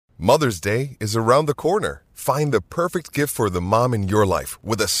Mother's Day is around the corner. Find the perfect gift for the mom in your life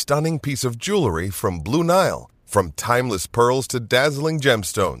with a stunning piece of jewelry from Blue Nile. From timeless pearls to dazzling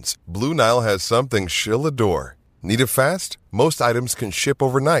gemstones, Blue Nile has something she'll adore. Need it fast? Most items can ship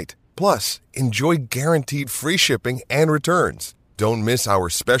overnight. Plus, enjoy guaranteed free shipping and returns. Don't miss our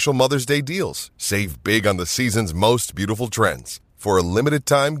special Mother's Day deals. Save big on the season's most beautiful trends. For a limited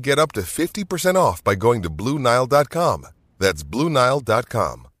time, get up to 50% off by going to BlueNile.com. That's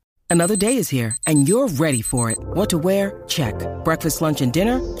BlueNile.com. Another day is here, and you're ready for it. What to wear? Check. Breakfast, lunch, and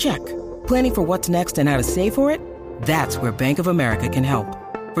dinner? Check. Planning for what's next and how to save for it? That's where Bank of America can help.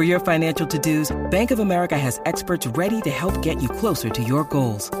 For your financial to-dos, Bank of America has experts ready to help get you closer to your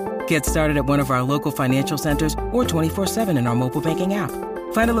goals. Get started at one of our local financial centers or 24/7 in our mobile banking app.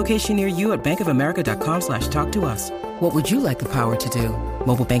 Find a location near you at bankofamerica.com/talktous. What would you like the power to do?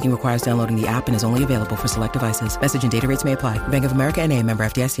 Mobile banking requires downloading the app and is only available for select devices. Message and data rates may apply. Bank of America N.A., member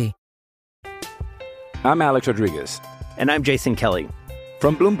FDIC. I'm Alex Rodriguez. And I'm Jason Kelly.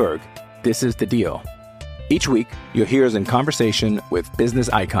 From Bloomberg, this is The Deal. Each week, you'll hear us in conversation with business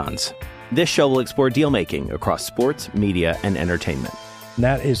icons. This show will explore deal-making across sports, media, and entertainment.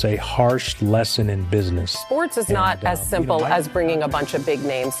 That is a harsh lesson in business. Sports is not as simple as bringing a bunch of big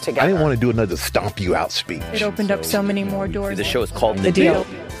names together. I didn't want to do another stomp you out speech. It opened up so many more doors. The show is called The Deal.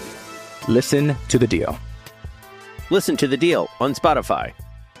 Listen to The Deal. Listen to The Deal on Spotify.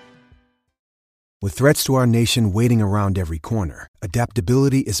 With threats to our nation waiting around every corner,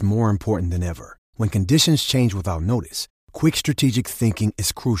 adaptability is more important than ever. When conditions change without notice, quick strategic thinking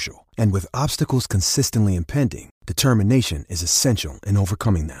is crucial. And with obstacles consistently impending, determination is essential in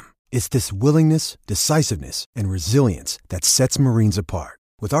overcoming them. It's this willingness, decisiveness, and resilience that sets Marines apart.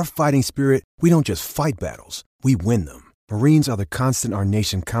 With our fighting spirit, we don't just fight battles, we win them. Marines are the constant our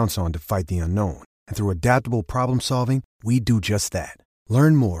nation counts on to fight the unknown. And through adaptable problem solving, we do just that.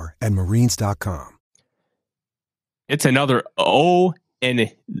 Learn more at Marines.com. It's another 0-3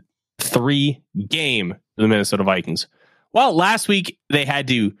 game for the Minnesota Vikings. Well, last week they had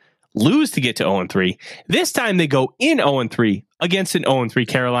to lose to get to 0-3. This time they go in 0-3 against an 0-3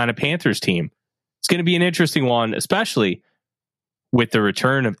 Carolina Panthers team. It's going to be an interesting one, especially with the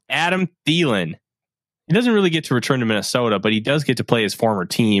return of Adam Thielen. He doesn't really get to return to Minnesota, but he does get to play his former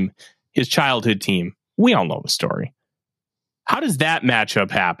team, his childhood team. We all know the story. How does that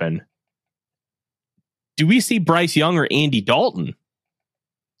matchup happen? Do we see Bryce Young or Andy Dalton?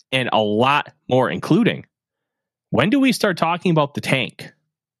 And a lot more, including, when do we start talking about the tank?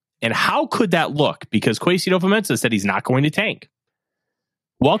 And how could that look? Because Kwesi Adofo-Mensah said he's not going to tank.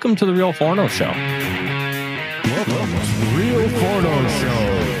 Welcome to the Real Forno Show. Welcome to the Real Forno Show.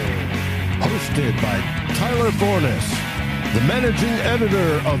 Hosted by Tyler Fornes, the managing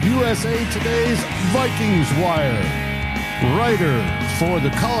editor of USA Today's Vikings Wire. Writer for the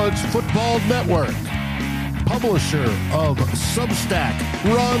College Football Network. Publisher of Substack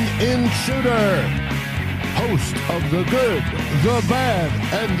Run In Shooter. Host of The Good, The Bad,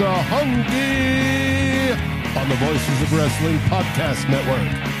 and The Hungry on the Voices of Wrestling Podcast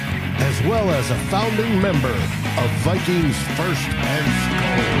Network, as well as a founding member of Vikings First and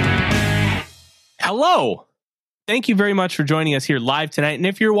Skull. Hello. Thank you very much for joining us here live tonight. And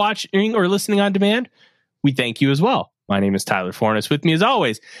if you're watching or listening on demand, we thank you as well. My name is Tyler Fornes. With me as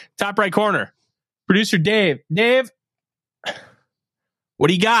always, top right corner, producer Dave. Dave, what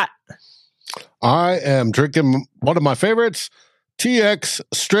do you got? I am drinking one of my favorites, TX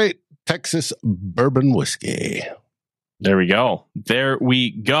Straight Texas Bourbon Whiskey. There we go. There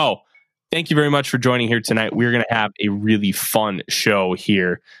we go. Thank you very much for joining here tonight. We're going to have a really fun show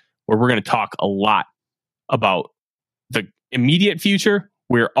here where we're going to talk a lot about the immediate future.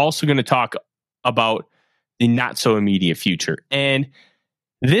 We're also going to talk about the not so immediate future. And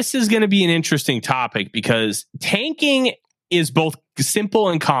this is going to be an interesting topic because tanking is both simple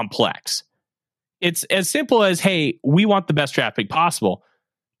and complex. It's as simple as, hey, we want the best draft pick possible,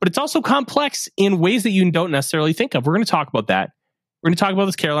 but it's also complex in ways that you don't necessarily think of. We're going to talk about that. We're going to talk about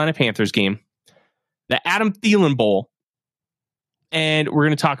this Carolina Panthers game, the Adam Thielen Bowl, and we're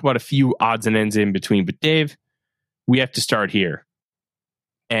going to talk about a few odds and ends in between. But Dave, we have to start here.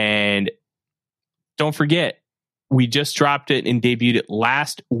 And don't forget, we just dropped it and debuted it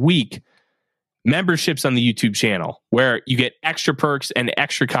last week. Memberships on the YouTube channel where you get extra perks and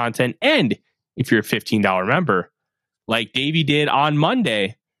extra content. And if you're a $15 member, like Davey did on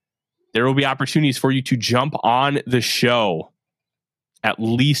Monday, there will be opportunities for you to jump on the show at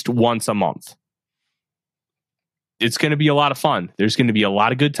least once a month. It's going to be a lot of fun. There's going to be a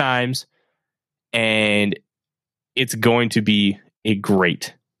lot of good times, and it's going to be a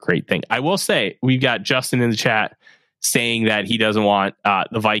great thing. I will say, we've got Justin in the chat saying that he doesn't want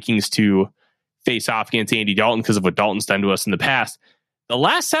the Vikings to face off against Andy Dalton because of what Dalton's done to us in the past. The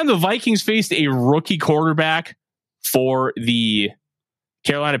last time the Vikings faced a rookie quarterback for the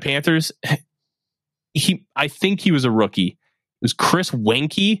Carolina Panthers, I think he was a rookie. It was Chris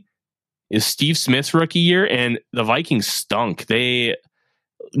Wenke, is Steve Smith's rookie year, and the Vikings stunk. They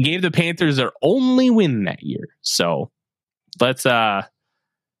gave the Panthers their only win that year. So let's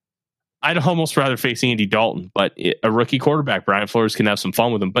I'd almost rather face Andy Dalton, but a rookie quarterback, Brian Flores, can have some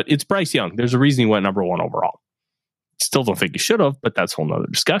fun with him. But it's Bryce Young. There's a reason he went number 1 overall. Still don't think he should have, but that's a whole nother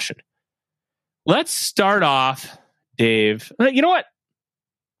discussion. Let's start off, Dave. You know what?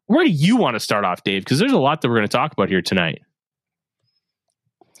 Where do you want to start off, Dave? Because there's a lot that we're going to talk about here tonight.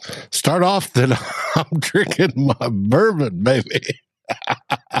 Start off that I'm drinking my bourbon, baby.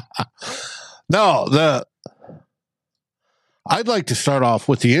 No, I'd like to start off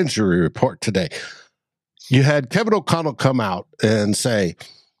with the injury report today. You had Kevin O'Connell come out and say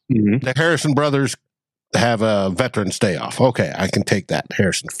the Harrison brothers have a Veterans Day off. Okay, I can take that.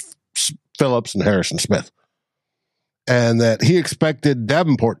 Harrison Phillips and Harrison Smith. And that he expected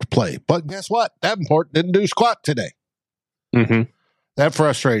Davenport to play. But guess what? Davenport didn't do squat today. That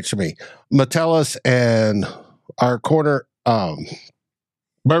frustrates me. Metellus and our corner,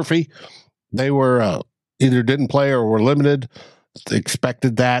 Murphy, they were either didn't play or were limited. They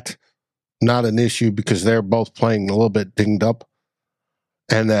expected that. Not an issue because they're both playing a little bit dinged up.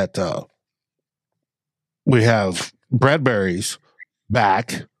 And that we have Bradbury's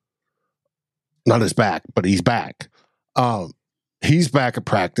back. Not his back, but he's back. He's back at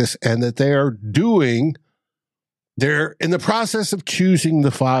practice, and that they're in the process of choosing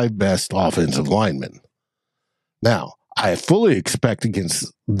the 5 best offensive linemen. Now, I fully expect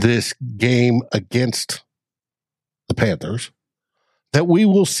against this game against the Panthers that we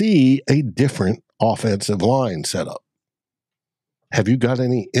will see a different offensive line setup. Have you got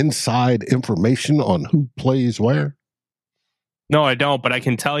any inside information on who plays where? No, I don't, but I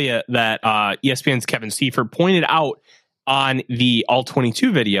can tell you that ESPN's Kevin Seifert pointed out on the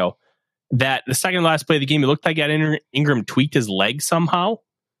All-22 video that the second last play of the game, it looked like Ingram tweaked his leg somehow.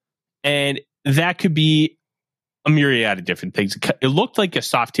 And that could be a myriad of different things. It looked like a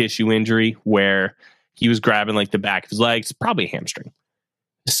soft tissue injury where he was grabbing like the back of his legs, probably a hamstring.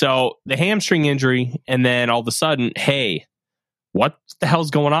 So the hamstring injury, and then all of a sudden, hey, what the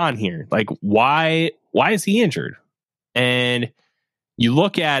hell's going on here? Like, why is he injured? And you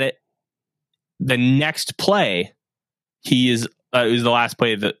look at it, the next play, he is it was the last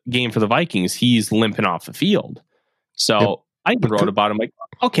play of the game for the Vikings. He's limping off the field. So I wrote about him like,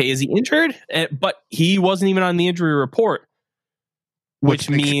 okay, is he injured? But he wasn't even on the injury report, which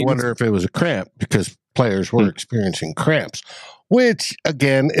means you wonder if it was a cramp because players were experiencing cramps, which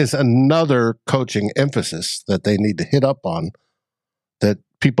again is another coaching emphasis that they need to hit up on, that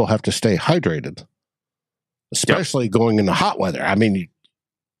people have to stay hydrated, especially going into hot weather. I mean,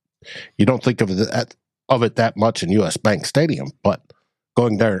 you don't think of it that much in U.S. Bank Stadium, but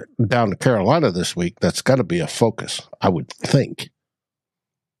going down to Carolina this week, that's got to be a focus, I would think.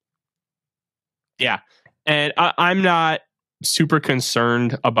 Yeah, and I'm not super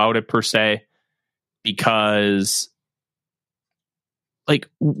concerned about it per se, because like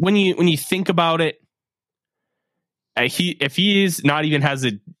when you think about it, if he is not even has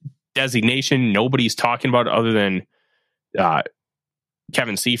a designation, nobody's talking about it other than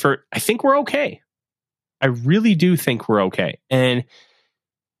Kevin Seifert, I think we're okay. I really do think we're okay. And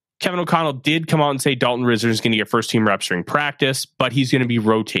Kevin O'Connell did come out and say Dalton Risner is going to get first team reps during practice, but he's going to be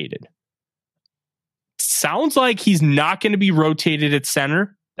rotated. Sounds like he's not going to be rotated at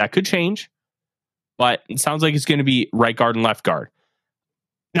center. That could change, but it sounds like it's going to be right guard and left guard.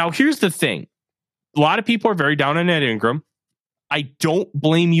 Now, here's the thing. A lot of people are very down on Ed Ingram. I don't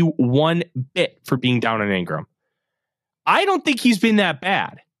blame you one bit for being down on Ingram. I don't think he's been that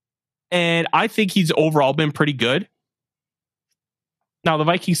bad. And I think he's overall been pretty good. Now, the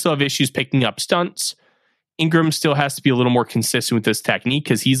Vikings still have issues picking up stunts. Ingram still has to be a little more consistent with this technique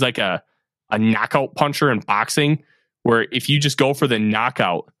because he's like a knockout puncher in boxing, where if you just go for the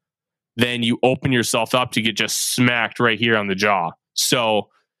knockout, then you open yourself up to get just smacked right here on the jaw. So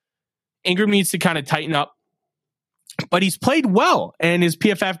Ingram needs to kind of tighten up, but he's played well, and his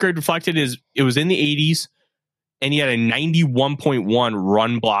PFF grade reflected it was in the 80s, and he had a 91.1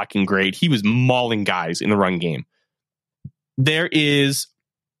 run blocking grade. He was mauling guys in the run game. There is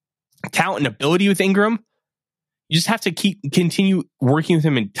talent and ability with Ingram. You just have to continue working with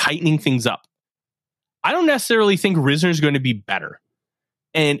him and tightening things up. I don't necessarily think Risner is going to be better,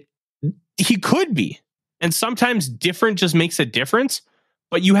 and he could be. And sometimes different just makes a difference,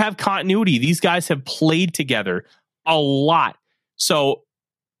 but you have continuity. These guys have played together a lot. So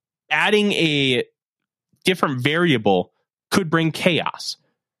adding a different variable could bring chaos.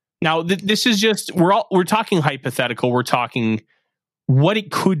 Now, this is just, we're talking hypothetical. We're talking what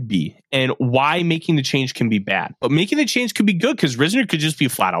it could be and why making the change can be bad. But making the change could be good because Risner could just be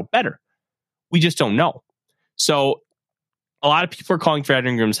flat out better. We just don't know. So a lot of people are calling for Ed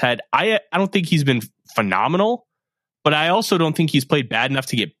Ingram's head. I don't think he's been phenomenal, but I also don't think he's played bad enough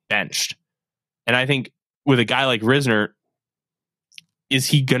to get benched. And I think with a guy like Risner, is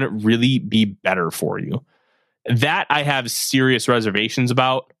he going to really be better for you? That I have serious reservations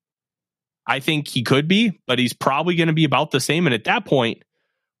about. I think he could be, but he's probably going to be about the same. And at that point,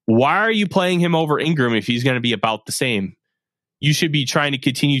 why are you playing him over Ingram if he's going to be about the same? You should be trying to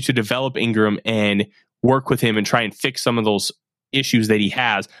continue to develop Ingram and work with him and try and fix some of those issues that he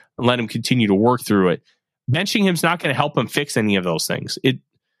has and let him continue to work through it. Benching him's not going to help him fix any of those things.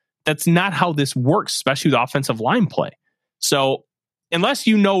 That's not how this works, especially with offensive line play. So unless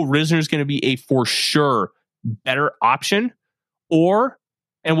you know Risner's going to be a for sure better option,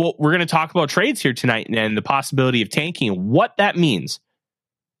 and we're going to talk about trades here tonight and the possibility of tanking and what that means.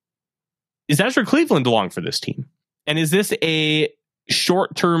 Is Ezra Cleveland belong for this team? And is this a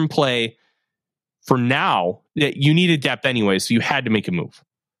short-term play for now that you needed depth anyway, so you had to make a move?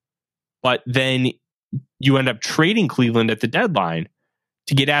 But then you end up trading Cleveland at the deadline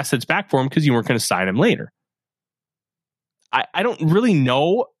to get assets back for him because you weren't going to sign him later. I don't really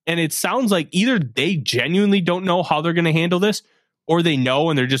know. And it sounds like either they genuinely don't know how they're going to handle this, or they know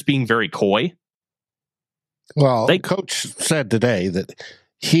and they're just being very coy. Well, Coach said today that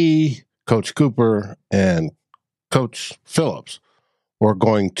he, Coach Cooper, and Coach Phillips were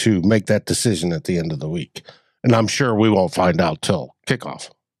going to make that decision at the end of the week. And I'm sure we won't find out till kickoff.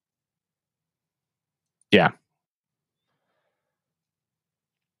 Yeah.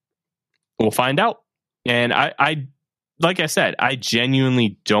 We'll find out. And I like I said, I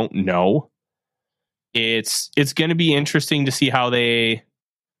genuinely don't know. It's going to be interesting to see how they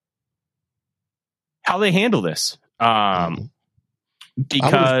handle this. Because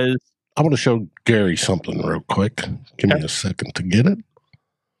I want to show Gary something real quick. Give me a second to get it.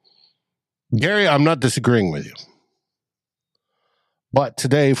 Gary, I'm not disagreeing with you. But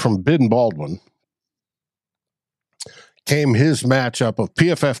today from Ben Baldwin came his matchup of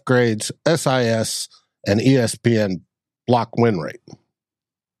PFF grades, SIS, and ESPN block win rate.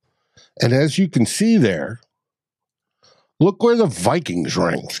 And as you can see there, look where the Vikings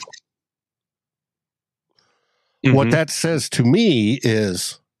rank. Mm-hmm. What that says to me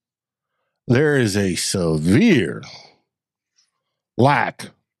is there is a severe lack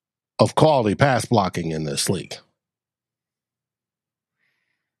of quality pass blocking in this league.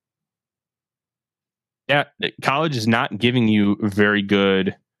 Yeah, college is not giving you very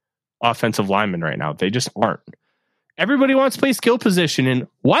good offensive linemen right now. They just aren't. Everybody wants to play skill position, and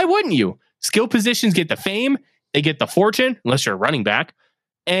why wouldn't you? Skill positions get the fame, they get the fortune, unless you're a running back,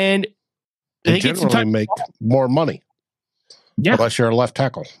 and they generally make more money. Yeah, unless you're a left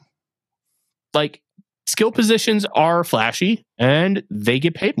tackle. Like, skill positions are flashy, and they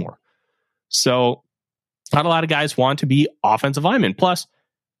get paid more. So, not a lot of guys want to be offensive linemen. Plus,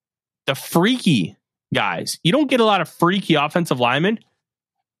 the freaky guys, you don't get a lot of freaky offensive linemen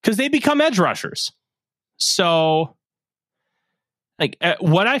because they become edge rushers. So, like,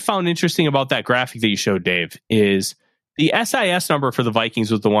 what I found interesting about that graphic that you showed, Dave, is the SIS number for the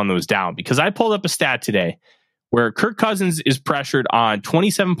Vikings was the one that was down, because I pulled up a stat today where Kirk Cousins is pressured on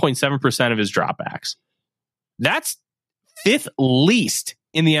 27.7% of his dropbacks. That's fifth least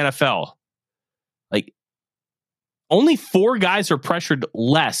in the NFL. Like, only 4 guys are pressured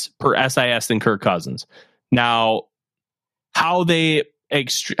less per SIS than Kirk Cousins. Now, how Ben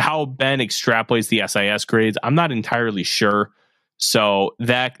extrapolates the SIS grades, I'm not entirely sure. So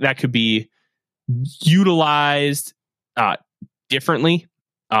that could be utilized differently.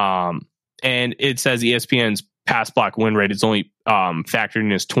 And it says ESPN's pass block win rate is only factored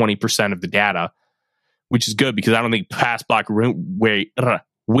in as 20% of the data, which is good, because I don't think pass block win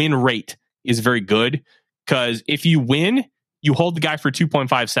rate is very good. Because if you win, you hold the guy for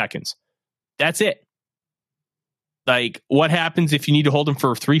 2.5 seconds. That's it. Like, what happens if you need to hold him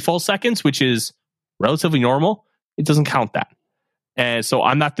for 3 full seconds, which is relatively normal? It doesn't count that. And so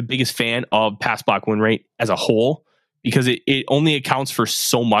I'm not the biggest fan of pass block win rate as a whole, because it only accounts for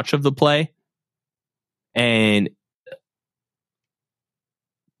so much of the play.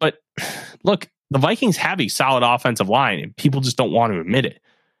 But look, the Vikings have a solid offensive line, and people just don't want to admit it.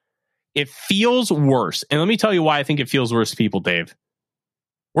 It feels worse. And let me tell you why I think it feels worse to people, Dave.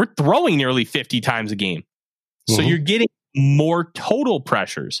 We're throwing nearly 50 times a game. So you're getting more total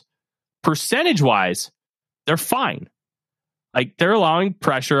pressures. Percentage-wise, they're fine. Like, they're allowing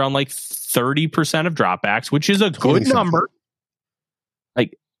pressure on like 30% of dropbacks, which is a good number.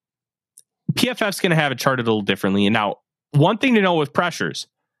 Like, PFF's going to have it charted a little differently. And now, one thing to know with pressures,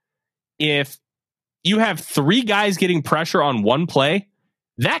 if you have 3 guys getting pressure on one play,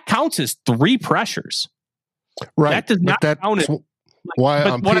 that counts as 3 pressures. Right. That does not count as... Why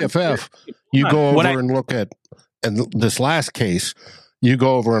on PFF, you go over and look at, in this last case, you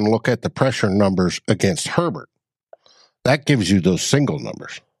go over and look at the pressure numbers against Herbert. That gives you those single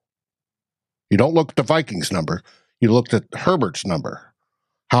numbers. You don't look at the Vikings number. You looked at Herbert's number,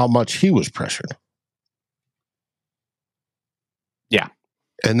 how much he was pressured. Yeah.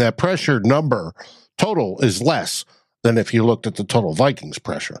 And that pressure number total is less than if you looked at the total Vikings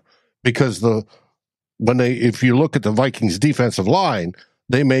pressure. Because if you look at the Vikings defensive line,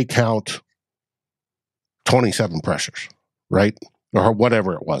 they may count 27 pressures, right? Or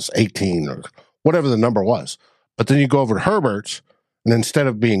whatever it was, 18 or whatever the number was. But then you go over to Herbert's, and instead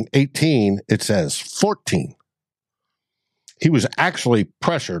of being 18, it says 14. He was actually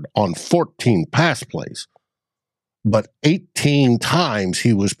pressured on 14 pass plays, but 18 times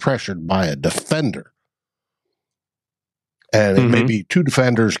he was pressured by a defender. And it may be 2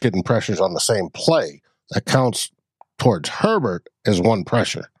 defenders getting pressures on the same play. That counts towards Herbert as 1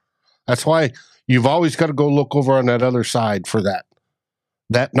 pressure. That's why you've always got to go look over on that other side for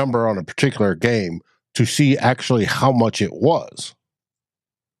that number on a particular game to see actually how much it was.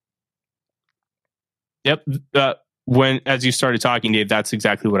 Yep. As you started talking, Dave, that's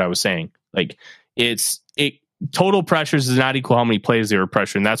exactly what I was saying. Like, total pressures does not equal how many plays they were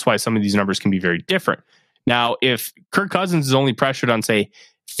pressured, and that's why some of these numbers can be very different. Now, if Kirk Cousins is only pressured on, say,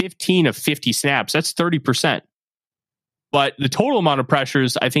 15 of 50 snaps, that's 30%. But the total amount of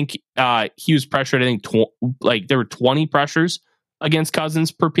pressures, I think he was pressured, I think, there were 20 pressures against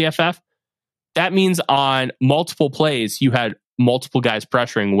Cousins per PFF. That means on multiple plays, you had multiple guys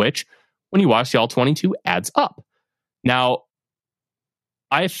pressuring, which, when you watch the All-22, adds up. Now,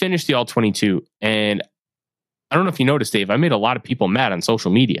 I finished the All-22, and I don't know if you noticed, Dave, I made a lot of people mad on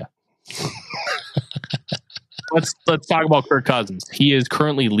social media. Let's talk about Kirk Cousins. He is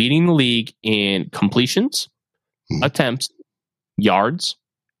currently leading the league in completions, attempts, yards,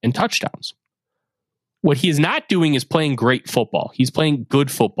 and touchdowns. What he is not doing is playing great football. He's playing good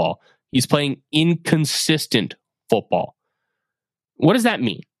football. He's playing inconsistent football. What does that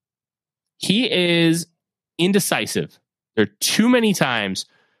mean? He is indecisive. There are too many times,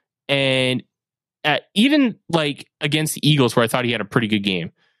 and even like against the Eagles, where I thought he had a pretty good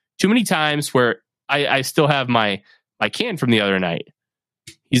game, too many times where I still have my can from the other night.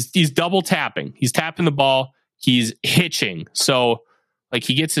 He's double tapping. He's tapping the ball. He's hitching. So like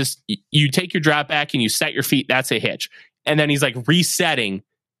he gets this, you take your drop back and you set your feet. That's a hitch. And then he's like resetting,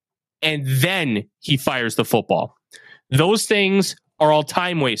 and then he fires the football. Those things are all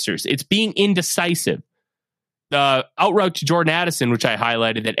time wasters. It's being indecisive. The out route to Jordan Addison, which I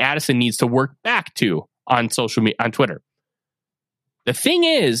highlighted, that Addison needs to work back to on social media, on Twitter. The thing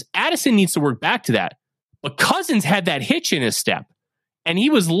is, Addison needs to work back to that. But Cousins had that hitch in his step, and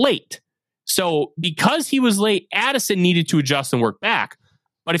he was late. So because he was late, Addison needed to adjust and work back.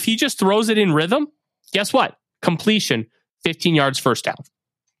 But if he just throws it in rhythm, guess what? Completion, 15 yards, first down.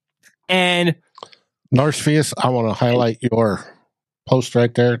 And Narceus, I want to highlight your post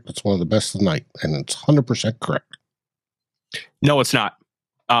right there. That's one of the best of the night, and it's 100% correct. No, it's not.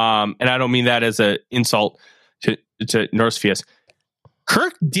 And I don't mean that as an insult to Narceus.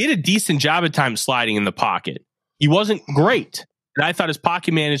 Kirk did a decent job at times sliding in the pocket. He wasn't great. And I thought his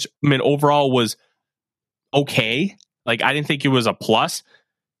pocket management overall was okay. Like, I didn't think it was a plus.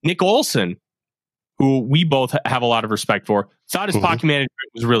 Nick Olson, who we both have a lot of respect for, thought his pocket management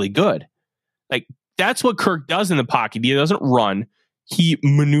was really good. Like, that's what Kirk does in the pocket. He doesn't run. He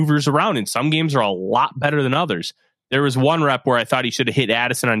maneuvers around, and some games are a lot better than others. There was one rep where I thought he should have hit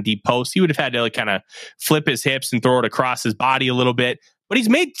Addison on deep post. He would have had to like kind of flip his hips and throw it across his body a little bit. But he's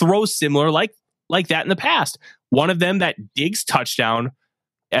made throws similar like that in the past. One of them, that Diggs touchdown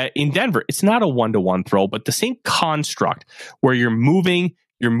in Denver. It's not a 1-to-1 throw, but the same construct where you're moving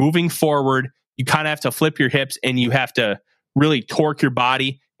forward. You kind of have to flip your hips and you have to really torque your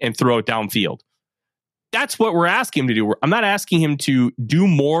body and throw it downfield. That's what we're asking him to do. I'm not asking him to do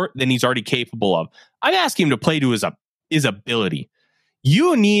more than he's already capable of. I'm asking him to play to his ability.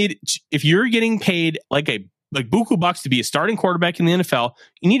 You need, if you're getting paid like buku bucks to be a starting quarterback in the NFL,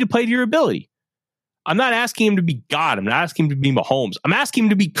 you need to play to your ability. I'm not asking him to be God. I'm not asking him to be Mahomes. I'm asking him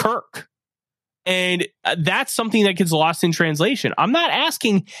to be Kirk. And that's something that gets lost in translation. I'm not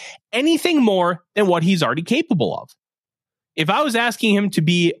asking anything more than what he's already capable of. If I was asking him to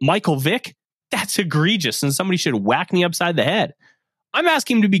be Michael Vick, that's egregious and somebody should whack me upside the head. I'm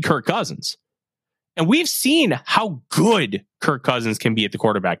asking him to be Kirk Cousins. And we've seen how good Kirk Cousins can be at the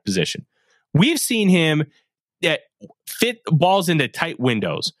quarterback position. We've seen him fit balls into tight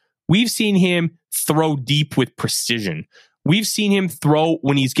windows. We've seen him throw deep with precision. We've seen him throw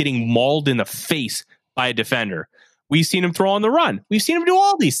when he's getting mauled in the face by a defender. We've seen him throw on the run. We've seen him do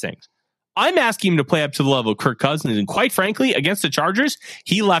all these things. I'm asking him to play up to the level of Kirk Cousins. And quite frankly, against the Chargers,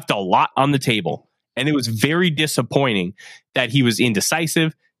 he left a lot on the table. And it was very disappointing that he was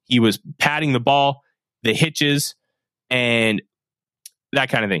indecisive. He was patting the ball, the hitches, and that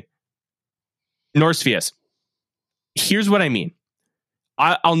kind of thing. Norse Fies. Here's what I mean.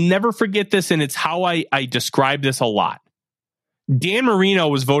 I'll never forget this, and it's how I describe this a lot. Dan Marino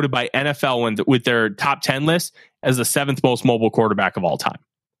was voted by NFL with their top 10 list as the 7th most mobile quarterback of all time.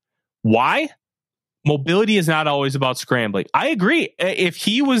 Why? Mobility is not always about scrambling. I agree. If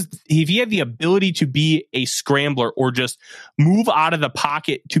he had the ability to be a scrambler or just move out of the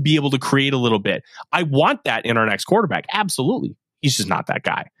pocket to be able to create a little bit, I want that in our next quarterback. Absolutely. He's just not that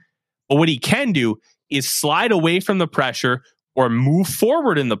guy. But what he can do is slide away from the pressure or move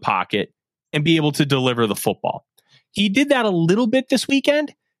forward in the pocket and be able to deliver the football. He did that a little bit this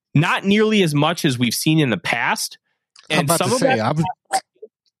weekend, not nearly as much as we've seen in the past. And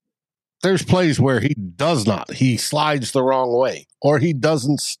there's plays where he does not. He slides the wrong way, or he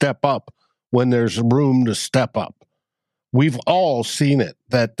doesn't step up when there's room to step up. We've all seen it,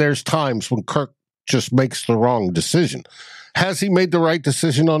 that there's times when Kirk just makes the wrong decision. Has he made the right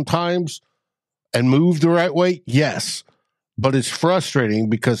decision on times and moved the right way? Yes. But it's frustrating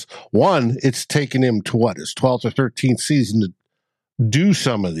because, one, it's taken him to his 12th or 13th season to do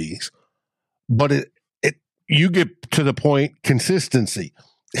some of these. But you get to the point, consistency.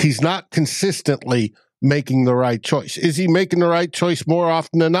 He's not consistently making the right choice. Is he making the right choice more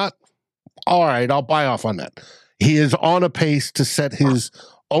often than not? All right, I'll buy off on that. He is on a pace to set his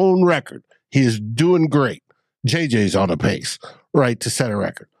own record. He is doing great. JJ's on a pace, right, to set a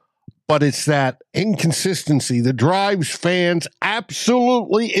record. But it's that inconsistency that drives fans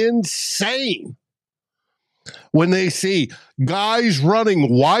absolutely insane when they see guys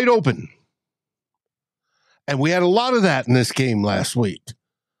running wide open. And we had a lot of that in this game last week.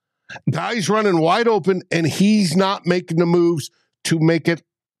 Guys running wide open, and he's not making the moves to make it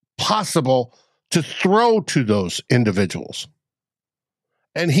possible to throw to those individuals.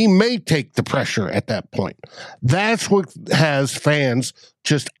 And he may take the pressure at that point. That's what has fans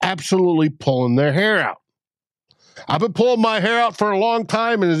just absolutely pulling their hair out. I've been pulling my hair out for a long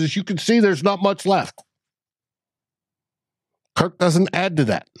time, and as you can see, there's not much left. Kirk doesn't add to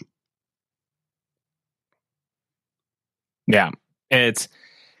that. Yeah,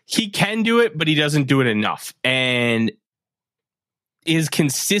 he can do it, but he doesn't do it enough. And his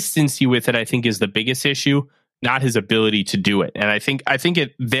consistency with it, I think, is the biggest issue, not his ability to do it. And I think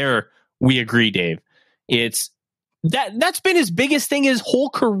there we agree, Dave. That's been his biggest thing his whole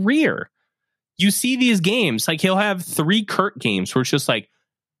career. You see these games, like he'll have 3 Kirk games where it's just like,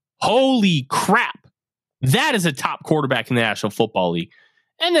 holy crap, that is a top quarterback in the National Football League.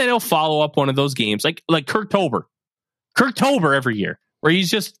 And then he'll follow up one of those games like Kirktober every year, where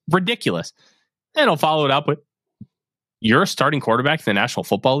he's just ridiculous. And he'll follow it up with, you're a starting quarterback in the National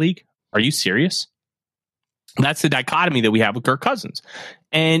Football League? Are you serious? That's the dichotomy that we have with Kirk Cousins.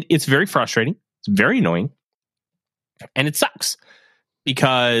 And it's very frustrating. It's very annoying. And it sucks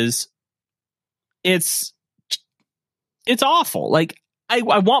because it's awful. Like, I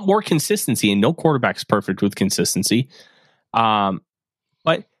want more consistency, and no quarterback's perfect with consistency. But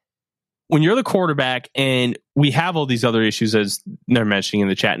when you're the quarterback and we have all these other issues, as they're mentioning in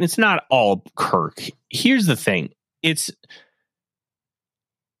the chat, and it's not all Kirk. Here's the thing.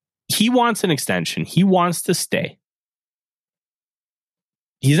 He wants an extension. He wants to stay.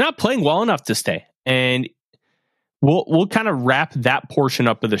 He's not playing well enough to stay. And we'll kind of wrap that portion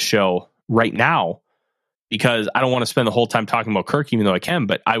up of the show right now, because I don't want to spend the whole time talking about Kirk, even though I can.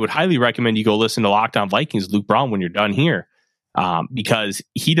 But I would highly recommend you go listen to Locked On Vikings, Luke Braun, when you're done here, because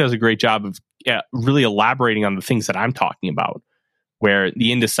he does a great job of really elaborating on the things that I'm talking about, where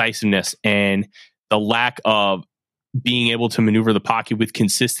the indecisiveness and the lack of being able to maneuver the pocket with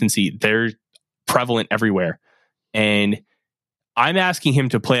consistency, they're prevalent everywhere. And I'm asking him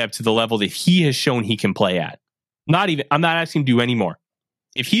to play up to the level that he has shown he can play at. I'm not asking him to do any more.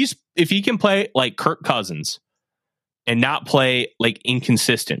 If he can play like Kirk Cousins and not play like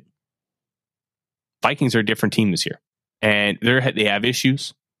inconsistent, Vikings are a different team this year. And they have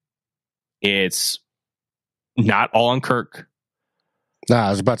issues. It's not all on Kirk. I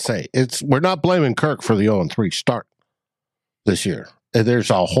was about to say, we're not blaming Kirk for the 0-3 start this year. there's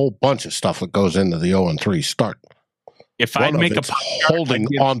a whole bunch of stuff that goes into the 0-3 start. If I'd make a holding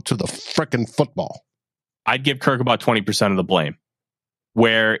on to the frickin' football, I'd give Kirk about 20% of the blame.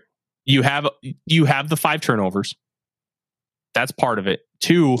 Where you have the 5 turnovers. That's part of it.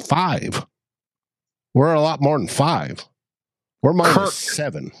 2, 5. We're a lot more than 5. We're minus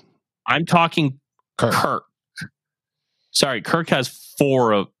 7. I'm talking Kirk. Sorry, Kirk has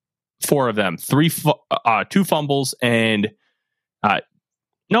 4 of them. 2 fumbles and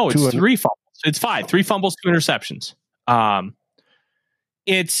no, it's 3 fumbles. It's 5. 3 fumbles, 2 interceptions.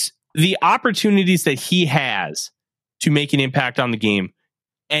 It's the opportunities that he has to make an impact on the game,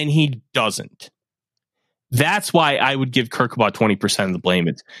 and he doesn't. That's why I would give Kirk about 20% of the blame.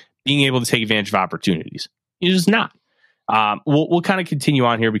 It's being able to take advantage of opportunities. He's just not. We'll kind of continue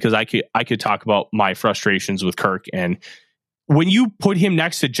on here because I could talk about my frustrations with Kirk. And when you put him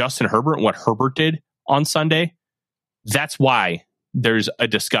next to Justin Herbert and what Herbert did on Sunday, that's why there's a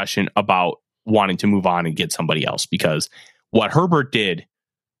discussion about wanting to move on and get somebody else, because what Herbert did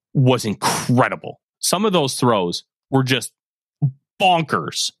was incredible. Some of those throws were just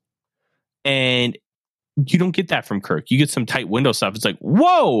bonkers. And you don't get that from Kirk. You get some tight window stuff. It's like,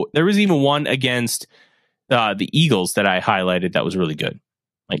 whoa, there was even one against the Eagles that I highlighted that was really good.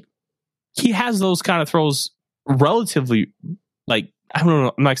 Like, he has those kind of throws relatively, like, I don't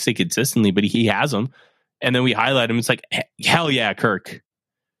know, I'm not going to say consistently, but he has them. And then we highlight him. It's like, hell yeah, Kirk.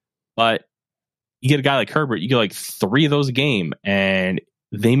 But you get a guy like Herbert, you get like 3 of those a game, and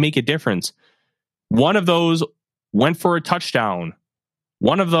they make a difference. One of those went for a touchdown.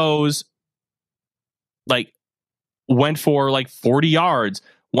 One of those went for 40 yards.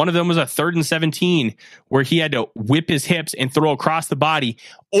 One of them was a 3rd and 17 where he had to whip his hips and throw across the body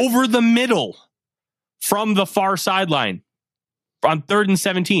over the middle from the far sideline on 3rd and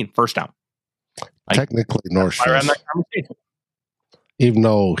 17, first down. Technically, North says, even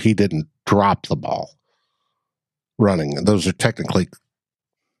though he didn't drop the ball running, those are technically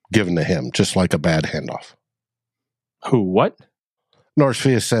given to him, just like a bad handoff. Who? What?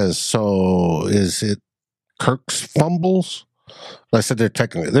 Northfia says, so is it Kirk's fumbles? I said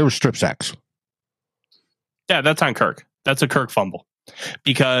they were strip sacks. Yeah, that's on Kirk. That's a Kirk fumble.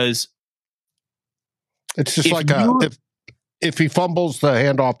 Because it's just if he fumbles the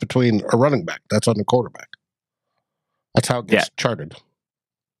handoff between a running back, that's on the quarterback. That's how it gets charted.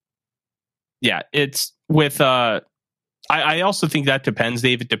 Yeah, it's with I also think that depends,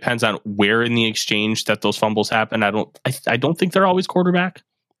 Dave. It depends on where in the exchange that those fumbles happen. I don't think they're always quarterback.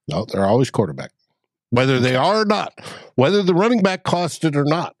 No, they're always quarterback. Whether they are or not, whether the running back cost it or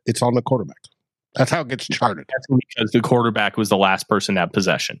not, it's on the quarterback. That's how it gets charted. That's because the quarterback was the last person at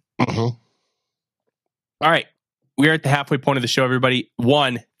possession. Mm-hmm. All right. We're at the halfway point of the show, everybody.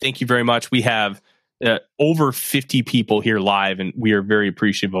 Thank you very much. We have over 50 people here live, and we are very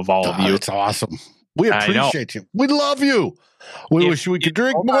appreciative of all of you. It's awesome. We appreciate you. We love you. We wish we could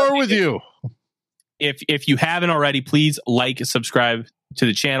drink more with you. If you haven't already, please subscribe to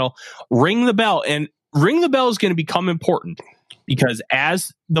the channel, ring the bell, and ring the bell is going to become important because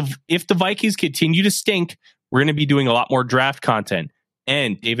if the Vikings continue to stink, we're going to be doing a lot more draft content.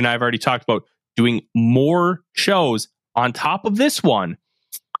 And Dave and I have already talked about doing more shows on top of this one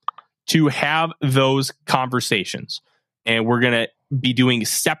to have those conversations. And we're going to be doing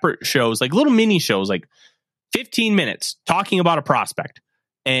separate shows, like little mini shows, like 15 minutes talking about a prospect.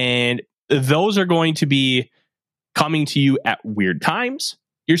 And those are going to be coming to you at weird times.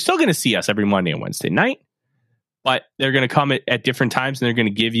 You're still going to see us every Monday and Wednesday night, but they're going to come at different times, and they're going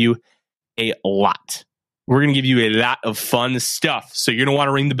to give you a lot. We're going to give you a lot of fun stuff. So you're going to want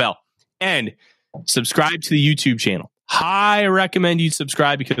to ring the bell and subscribe to the YouTube channel. I recommend you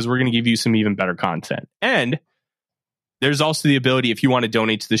subscribe because we're going to give you some even better content. And there's also the ability, if you want to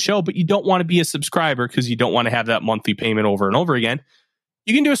donate to the show, but you don't want to be a subscriber because you don't want to have that monthly payment over and over again,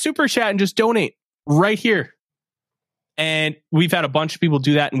 you can do a super chat and just donate right here. And we've had a bunch of people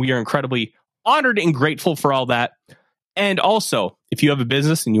do that, and we are incredibly honored and grateful for all that. And also, if you have a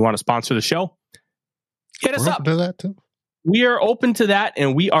business and you want to sponsor the show, hit us up. Do that too. We are open to that,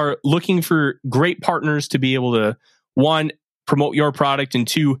 and we are looking for great partners to be able to, 1, promote your product, and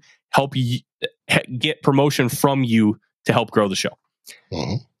 2, help you get promotion from you to help grow the show.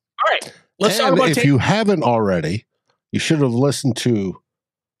 Mm-hmm. All right. Let's talk about if you haven't already, you should have listened to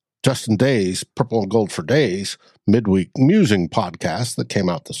Justin Day's Purple and Gold for Days midweek musing podcast that came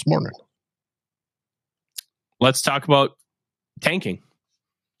out this morning. Let's talk about tanking.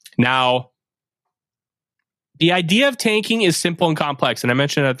 Now, the idea of tanking is simple and complex, and I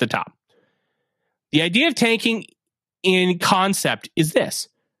mentioned it at the top. The idea of tanking in concept is this.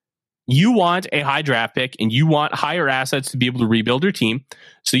 You want a high draft pick and you want higher assets to be able to rebuild your team.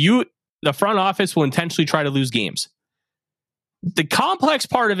 So the front office will intentionally try to lose games. The complex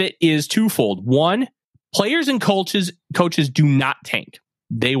part of it is twofold. One, players and coaches do not tank.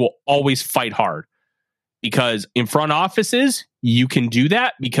 They will always fight hard, because in front offices, you can do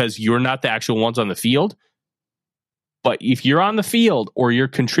that because you're not the actual ones on the field. But if you're on the field or you're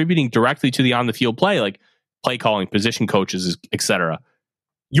contributing directly to the on the field play, like play calling, position coaches, etc.,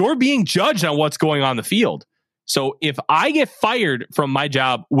 you're being judged on what's going on the field. So if I get fired from my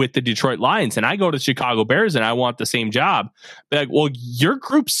job with the Detroit Lions and I go to Chicago Bears and I want the same job, be like, well, your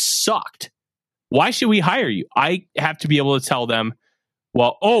group sucked. Why should we hire you? I have to be able to tell them,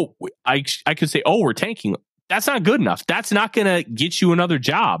 well, I could say, we're tanking. That's not good enough. That's not going to get you another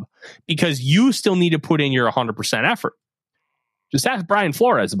job, because you still need to put in your 100% effort. Just ask Brian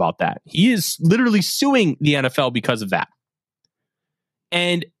Flores about that. He is literally suing the NFL because of that.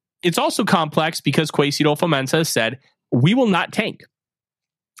 And it's also complex because Kwesi Adolfo-Mensah said, we will not tank.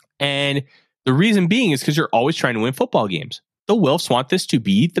 And the reason being is because you're always trying to win football games. The Wilfs want this to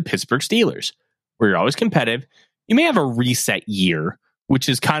be the Pittsburgh Steelers, where you're always competitive. You may have a reset year, which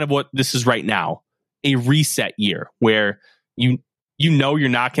is kind of what this is right now. A reset year where you know you're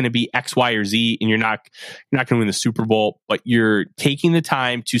not going to be X, Y, or Z, and you're not going to win the Super Bowl, but you're taking the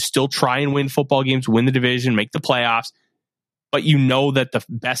time to still try and win football games, win the division, make the playoffs. But you know that the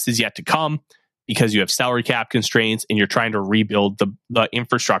best is yet to come because you have salary cap constraints and you're trying to rebuild the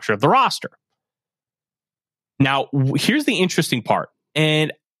infrastructure of the roster. Now, here's the interesting part.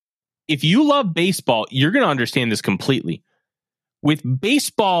 And if you love baseball, you're going to understand this completely. With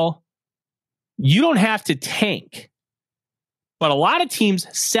baseball, you don't have to tank. But a lot of teams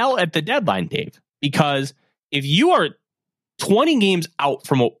sell at the deadline, Dave, because if you are 20 games out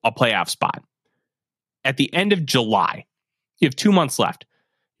from a playoff spot at the end of July, you have 2 months left.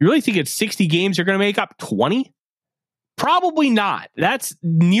 You really think it's 60 games you're going to make up 20? Probably not. That's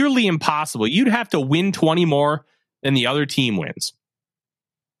nearly impossible. You'd have to win 20 more than the other team wins.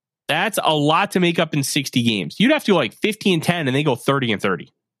 That's a lot to make up in 60 games. You'd have to go like 50-10 and they go 30-30.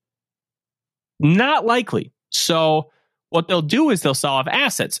 Not likely. So what they'll do is they'll sell off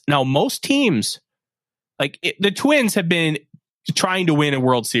assets. Now, most teams, the Twins have been trying to win a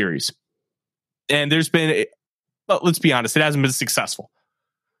World Series. And there's been... But let's be honest, it hasn't been successful.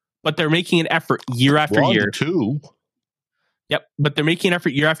 But they're making an effort year after year. Yep, but they're making an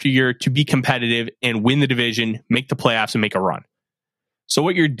effort year after year to be competitive and win the division, make the playoffs, and make a run. So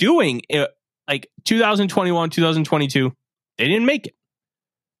what you're doing, like 2021, 2022, they didn't make it.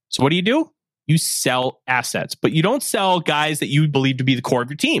 So what do? You sell assets, but you don't sell guys that you believe to be the core of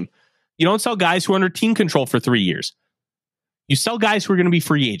your team. You don't sell guys who are under team control for 3 years. You sell guys who are going to be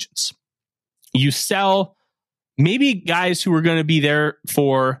free agents. You sell maybe guys who are going to be there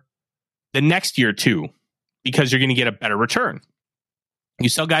for the next year too, because you're going to get a better return. You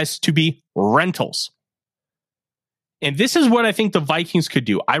sell guys to be rentals. And this is what I think the Vikings could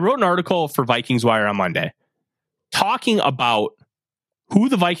do. I wrote an article for Vikings Wire on Monday talking about who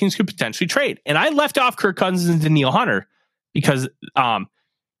the Vikings could potentially trade. And I left off Kirk Cousins and Danielle Hunter because I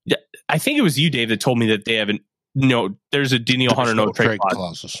think it was you, Dave, that told me that they haven't. There's a Danielle Hunter no trade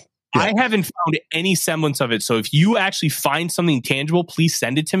clauses. Yeah. I haven't found any semblance of it. So if you actually find something tangible, please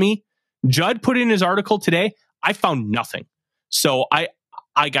send it to me. Judd put in his article today. I found nothing. So I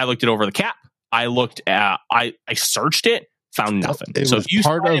looked it over the cap. I looked at, I searched it, found nothing.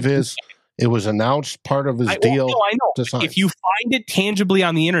 It was announced part of his deal. No, I know. If you find it tangibly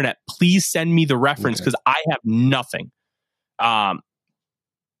on the internet, please send me the reference because I have nothing.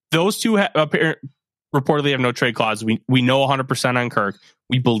 Those two reportedly have no trade clause. We know 100% on Kirk.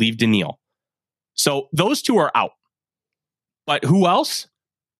 We believe Danielle. So those two are out. But who else?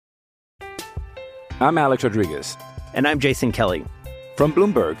 I'm Alex Rodriguez. And I'm Jason Kelly. From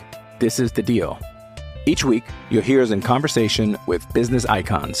Bloomberg, this is The Deal. Each week, you'll hear us in conversation with business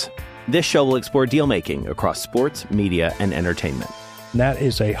icons. This show will explore deal-making across sports, media, and entertainment. That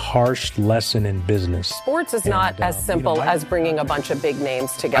is a harsh lesson in business. Sports is not as simple as bringing a bunch of big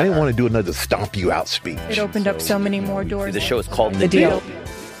names together. I didn't want to do another stomp you out speech. It opened up so many more doors. The show is called The Deal.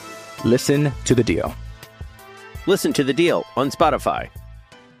 Listen to The Deal. Listen to The Deal on Spotify.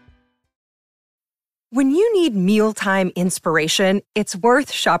 When you need mealtime inspiration, it's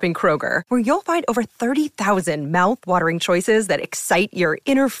worth shopping Kroger, where you'll find over 30,000 mouth-watering choices that excite your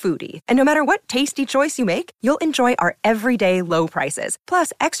inner foodie. And no matter what tasty choice you make, you'll enjoy our everyday low prices,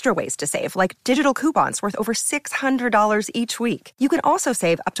 plus extra ways to save, like digital coupons worth over $600 each week. You can also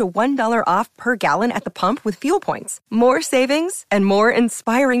save up to $1 off per gallon at the pump with fuel points. More savings and more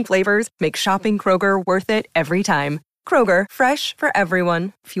inspiring flavors make shopping Kroger worth it every time. Kroger, fresh for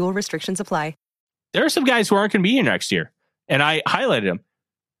everyone. Fuel restrictions apply. There are some guys who aren't going to be here next year, and I highlighted him.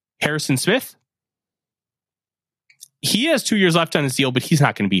 Harrison Smith, he has 2 years left on his deal, but he's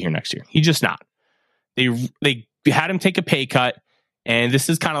not going to be here next year. He's just not. They had him take a pay cut, and this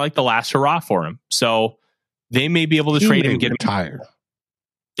is kind of like the last hurrah for him. So they may be able to trade him and get him tired.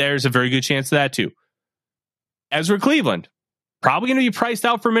 There's a very good chance of that too. Ezra Cleveland, probably going to be priced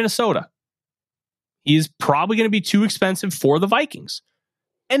out for Minnesota. He's probably going to be too expensive for the Vikings.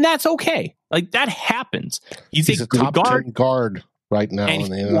 And that's okay. Like, that happens. He's a top 10 guard right now in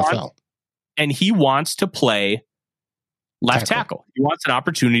the NFL. And he wants to play left tackle. He wants an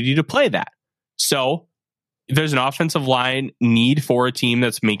opportunity to play that. So if there's an offensive line need for a team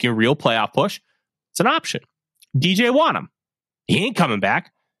that's making a real playoff push, it's an option. DJ Wanham, he ain't coming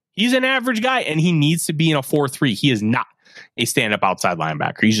back. He's an average guy, and he needs to be in a 4-3. He is not a stand-up outside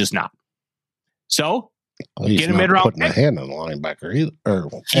linebacker. He's just not. So, get a mid-round putting a hand on the linebacker either, or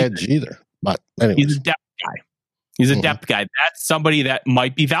edge either. But anyways. He's a depth guy. He's a depth guy. That's somebody that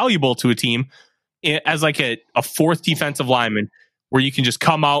might be valuable to a team as like a fourth defensive lineman, where you can just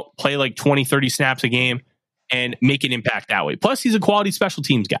come out, play like 20, 30 snaps a game, and make an impact that way. Plus, he's a quality special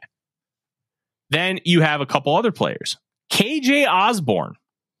teams guy. Then you have a couple other players. KJ Osborne.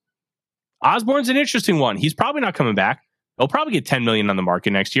 Osborne's an interesting one. He's probably not coming back. He'll probably get $10 million on the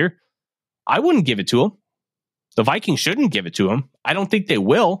market next year. I wouldn't give it to him. The Vikings shouldn't give it to him. I don't think they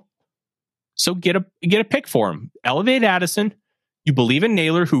will. So get a pick for him. Elevate Addison. You believe in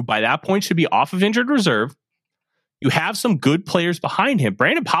Naylor, who by that point should be off of injured reserve. You have some good players behind him.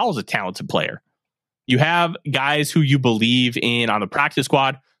 Brandon Powell's a talented player. You have guys who you believe in on the practice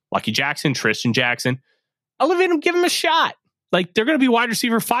squad. Lucky Jackson, Tristan Jackson. Elevate him, give him a shot. Like, they're going to be wide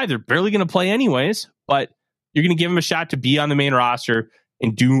receiver 5. They're barely going to play anyways, but you're going to give him a shot to be on the main roster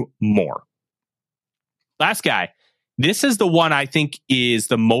and do more. Last guy. This is the one I think is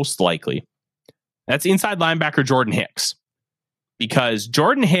the most likely. That's inside linebacker Jordan Hicks. Because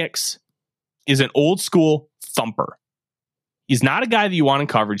Jordan Hicks is an old school thumper. He's not a guy that you want in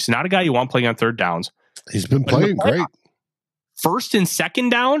coverage. He's not a guy you want playing on third downs. He's been playing great. First and second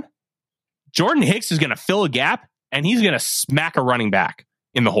down, Jordan Hicks is going to fill a gap, and he's going to smack a running back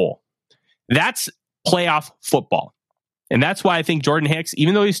in the hole. That's playoff football. And that's why I think Jordan Hicks,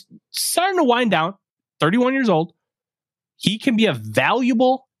 even though he's starting to wind down, 31 years old, he can be a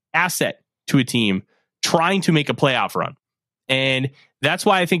valuable asset to a team trying to make a playoff run. And that's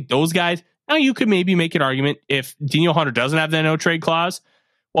why I think those guys, now you could maybe make an argument if Daniel Hunter doesn't have that no trade clause.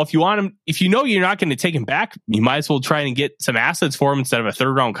 Well, if you want him, if you know you're not going to take him back, you might as well try and get some assets for him instead of a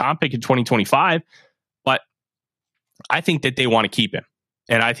third round comp pick in 2025. But I think that they want to keep him.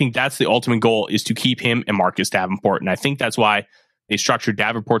 And I think that's the ultimate goal, is to keep him and Marcus Davenport. And I think that's why they structured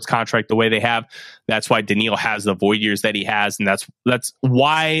Davenport's contract the way they have. That's why Daniil has the void years that he has. And that's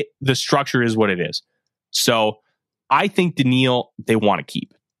why the structure is what it is. So I think Daniil, they want to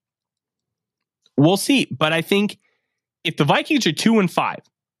keep. We'll see. But I think if the Vikings are 2-5,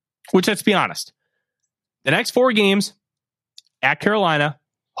 which, let's be honest, the next 4 games at Carolina,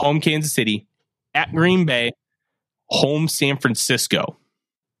 home Kansas City, at Green Bay, home San Francisco.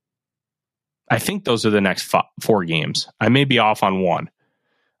 I think those are the next 4 games. I may be off on one.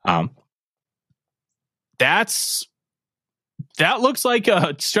 That looks like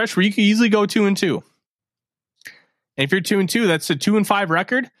a stretch where you could easily go 2-2. And if you're 2-2, that's a 2-5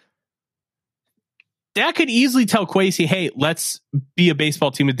 record. That could easily tell Kwesi, hey, let's be a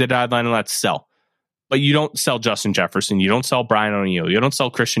baseball team at the deadline and let's sell. But you don't sell Justin Jefferson. You don't sell Brian O'Neill. You don't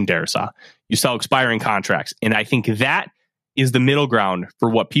sell Christian Darrisaw. You sell expiring contracts. And I think that is the middle ground for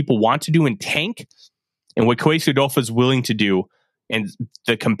what people want to do in tank and what Kwesi Adolfo is willing to do and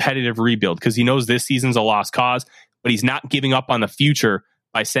the competitive rebuild, because he knows this season's a lost cause, but he's not giving up on the future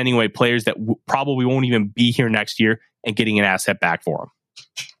by sending away players that probably won't even be here next year and getting an asset back for him.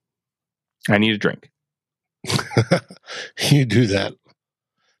 I need a drink. You do that.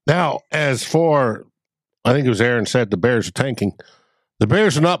 Now, as for, I think it was Aaron said the Bears are tanking. The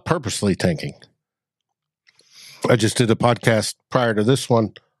Bears are not purposely tanking. I just did a podcast prior to this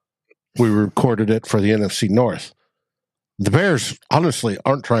one. We recorded it for the NFC North. The Bears honestly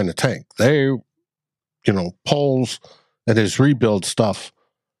aren't trying to tank. They, Poles and his rebuild stuff,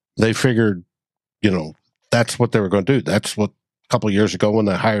 they figured, that's what they were going to do. That's what a couple of years ago when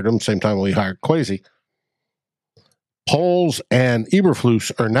they hired him, same time we hired Kwesi. Poles and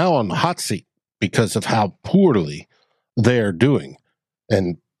Eberflus are now on the hot seat because of how poorly they are doing.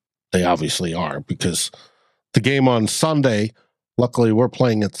 And they obviously are, because the game on Sunday, luckily we're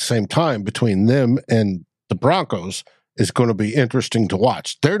playing at the same time, between them and the Broncos is going to be interesting to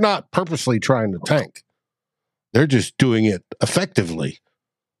watch. They're not purposely trying to tank. They're just doing it effectively,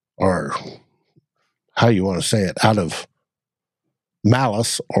 or how you want to say it, out of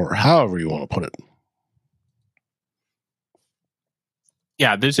malice, or however you want to put it.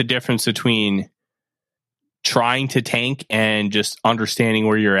 Yeah, there's a difference between trying to tank and just understanding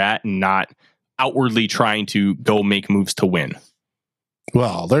where you're at and not outwardly trying to go make moves to win.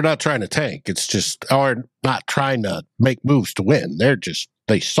 Well, they're not trying to tank. It's just, or not trying to make moves to win.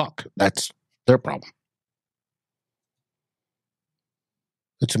 They suck. That's their problem.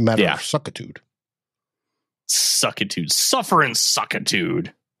 It's a matter of suckitude. Suckitude. Suffer and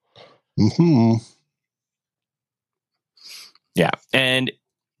suckitude. Mm-hmm. Yeah. And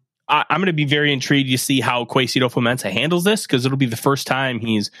I'm going to be very intrigued to see how Quasido Fomensa handles this, because it'll be the first time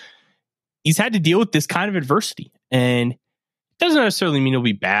he's had to deal with this kind of adversity. And it doesn't necessarily mean it'll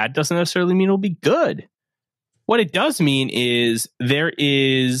be bad. Doesn't necessarily mean it'll be good. What it does mean is there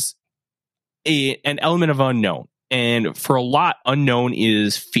is an element of unknown. And for a lot, unknown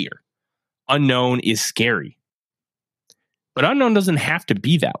is fear. Unknown is scary. But unknown doesn't have to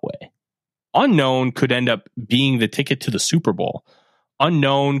be that way. Unknown could end up being the ticket to the Super Bowl.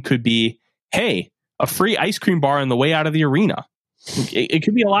 Unknown could be, hey, a free ice cream bar on the way out of the arena. It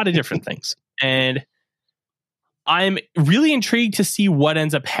could be a lot of different things. And I'm really intrigued to see what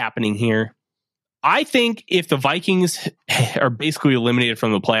ends up happening here. I think if the Vikings are basically eliminated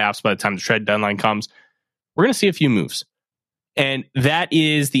from the playoffs by the time the trade deadline comes, we're going to see a few moves. And that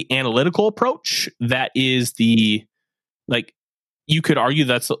is the analytical approach. That is the, you could argue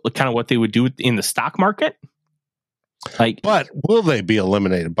that's kind of what they would do in the stock market. But will they be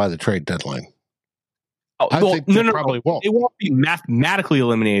eliminated by the trade deadline? I think they probably won't. They won't be mathematically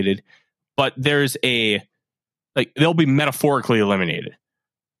eliminated, but there's they'll be metaphorically eliminated.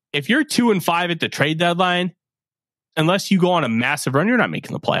 If you're 2-5 at the trade deadline, unless you go on a massive run, you're not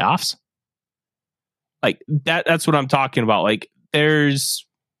making the playoffs. That's what I'm talking about. There's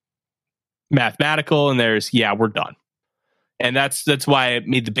mathematical and there's, we're done. And that's why I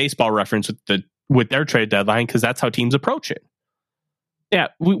made the baseball reference with their trade deadline, because that's how teams approach it. Yeah,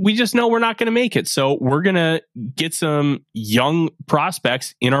 we just know we're not going to make it. So we're going to get some young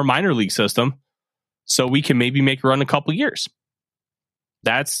prospects in our minor league system so we can maybe make a run in a couple years.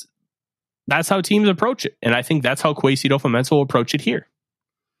 That's how teams approach it. And I think that's how Quasido Fomensa will approach it here.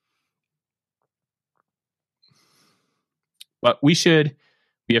 But we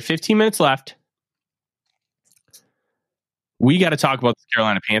have 15 minutes left. We got to talk about the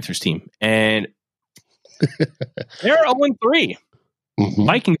Carolina Panthers team. And they're 0-3. Mm-hmm.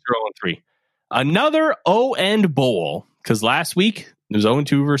 Vikings are 0-3. Another O-end bowl, because last week it was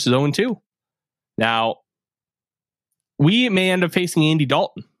 0-2 versus 0-2. Now, we may end up facing Andy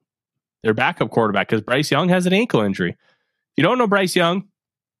Dalton, their backup quarterback, because Bryce Young has an ankle injury. If you don't know Bryce Young,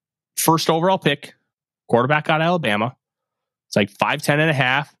 first overall pick, quarterback out of Alabama. It's 5'10 and a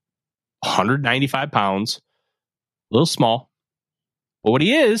half, 195 pounds, a little small. But what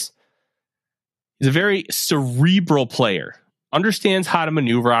he is, he's a very cerebral player. Understands how to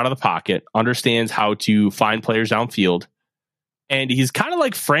maneuver out of the pocket, understands how to find players downfield. And he's kind of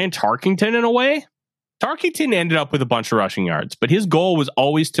like Fran Tarkington in a way. Tarkington ended up with a bunch of rushing yards, but his goal was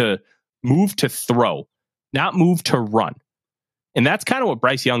always to move to throw, not move to run. And that's kind of what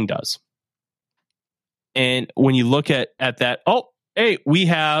Bryce Young does. And when you look at that, we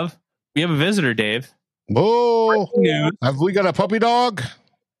have a visitor, Dave. Oh, have we got a puppy dog?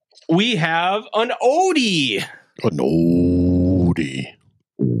 We have an Odie. An Odie.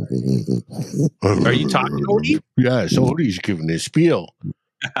 Are you talking to Odie? Yes, Odie's giving his spiel.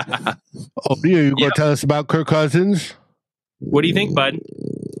 Odie, are you going to tell us about Kirk Cousins? What do you think, bud?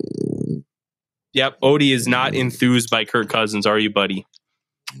 Yep, Odie is not enthused by Kirk Cousins, are you, buddy?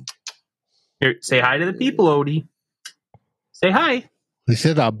 Here, say hi to the people, Odie. Say hi. He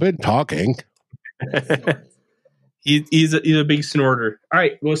said, I've been talking. He's a big snorter. All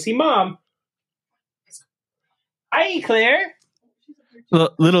right, we'll see Mom. Hi, Eclair.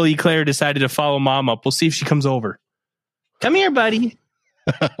 Little Eclair decided to follow Mom up. We'll see if she comes over. Come here, buddy.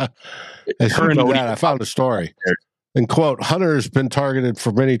 I found a story. And quote, Hunter has been targeted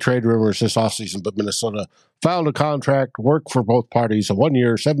for many trade rumors this offseason, but Minnesota filed a contract, work for both parties, a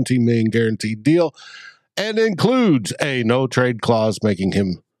 1-year, $17 million guaranteed deal, and includes a no-trade clause, making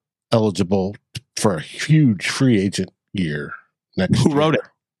him eligible for a huge free agent year next year. Who wrote it?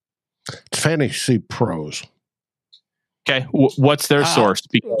 It's Fantasy Pros. Okay, what's their source?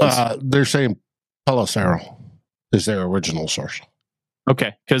 They're saying Pelissero is their original source.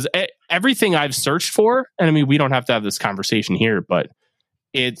 Okay, because everything I've searched for, and I mean, we don't have to have this conversation here, but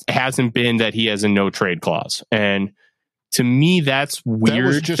it hasn't been that he has a no trade clause. And to me, that's weird. That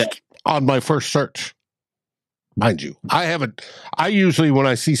was just on my first search. mind you. I usually, when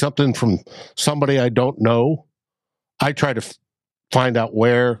I see something from somebody I don't know, I try to find out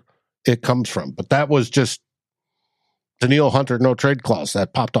where it comes from. But that was just Daniil Hunter no trade clause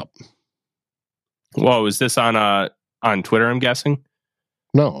that popped up. Whoa, is this on Twitter, I'm guessing?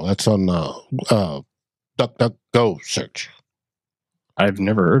 No, that's on DuckDuckGo search. I've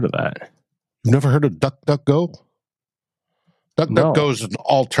never heard of that. You've never heard of DuckDuckGo? DuckDuckGo is an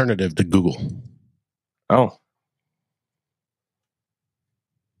alternative to Google. Oh.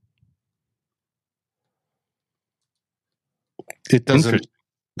 It doesn't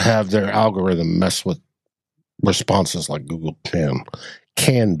have their algorithm mess with responses like Google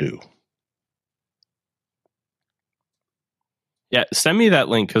can do. Yeah, send me that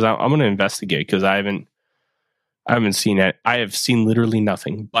link because I'm going to investigate because I haven't seen it. I have seen literally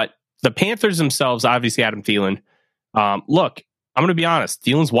nothing. But the Panthers themselves, obviously Adam Thielen. Look, I'm going to be honest.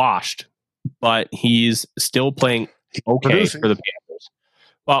 Thielen's washed, but he's still playing okay for the Panthers.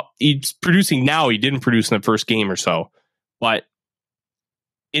 Well, he's producing now. He didn't produce in the first game or so, but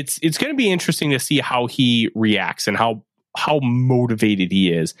it's going to be interesting to see how he reacts and how motivated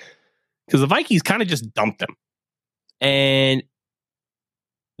he is because the Vikings kind of just dumped him, and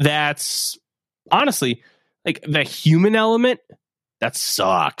that's honestly like the human element that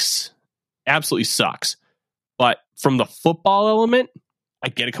sucks, absolutely sucks. But from the football element, I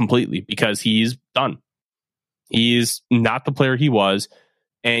get it completely because he's done. He's not the player he was,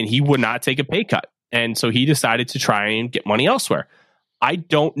 and he would not take a pay cut. And so he decided to try and get money elsewhere. I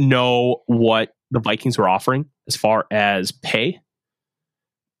don't know what the Vikings were offering as far as pay,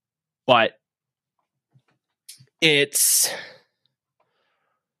 but it's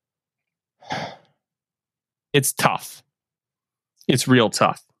tough. It's real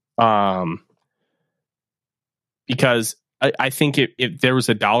tough. Because I think if there was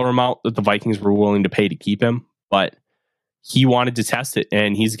a dollar amount that the Vikings were willing to pay to keep him, but he wanted to test it,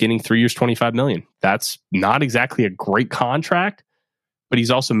 and he's getting 3 years, $25 million. That's not exactly a great contract, but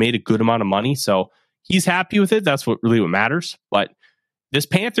he's also made a good amount of money, so he's happy with it. That's what matters. But this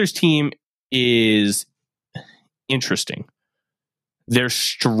Panthers team is interesting. They're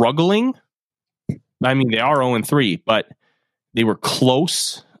struggling. I mean, they are 0-3, but they were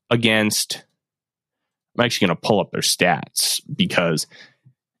close against. I'm actually going to pull up their stats because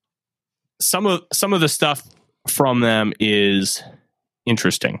some of the stuff from them is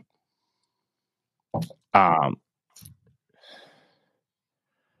interesting.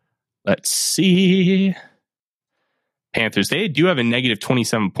 Let's see. Panthers, they do have a negative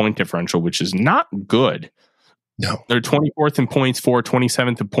 27 point differential, which is not good. No. They're 24th in points for,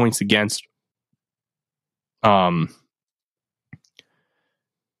 27th in points against.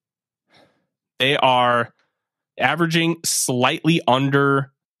 They are averaging slightly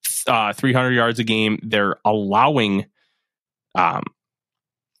under 300 yards a game. They're allowing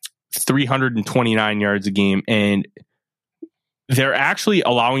 329 yards a game, and they're actually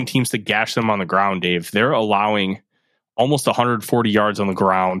allowing teams to gash them on the ground, Dave. They're allowing almost 140 yards on the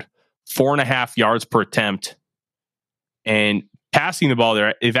ground, 4.5 yards per attempt, and passing the ball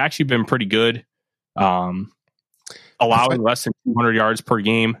there. They've actually been pretty good, allowing less than 200 yards per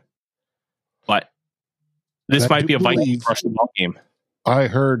game. But this might be a Vikings rush the ball game. I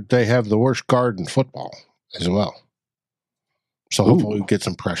heard they have the worst guard in football as well. So hopefully we get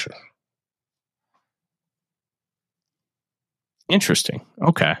some pressure. Interesting.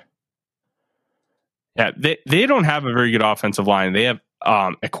 Okay. Yeah, they don't have a very good offensive line. They have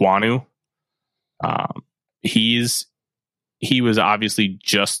Ekwonu. He was obviously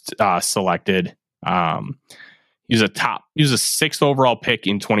just selected. He was a 6th overall pick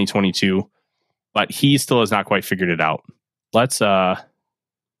in 2022, but he still has not quite figured it out. Let's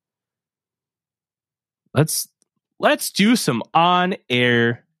do some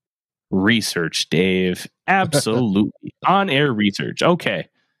on-air research, Dave. Absolutely. On-air research. Okay.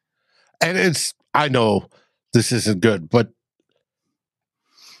 And I know this isn't good, but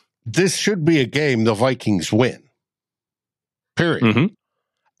this should be a game the Vikings win. Period. Mm-hmm.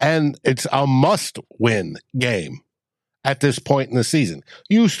 And it's a must-win game at this point in the season.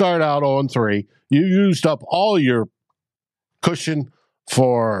 You start out 0-3. You used up all your cushion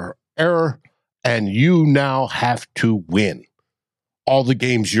for error, and you now have to win all the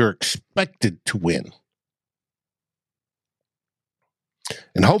games you're expected to win.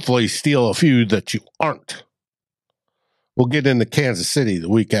 And hopefully steal a few that you aren't. We'll get into Kansas City the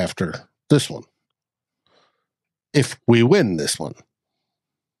week after this one. If we win this one.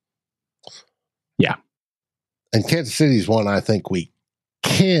 Yeah. And Kansas City's one I think we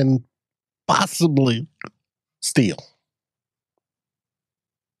can possibly steal.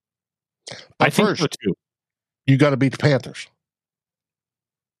 But I think so too. you got to beat the Panthers.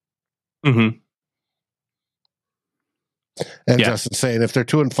 Mm-hmm. And Justin's saying if they're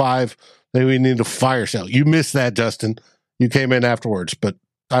 2-5, then we need a fire sale. You missed that, Justin. You came in afterwards, but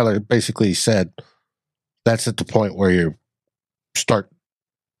Tyler basically said that's at the point where you start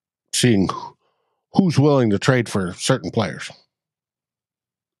seeing who's willing to trade for certain players.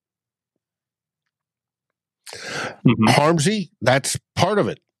 Mm-hmm. Harmsy, that's part of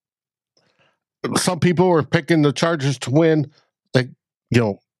it. Some people were picking the Chargers to win. Like,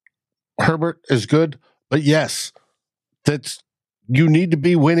 Herbert is good, but yes, you need to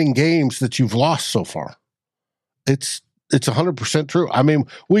be winning games that you've lost so far. It's 100% true. I mean,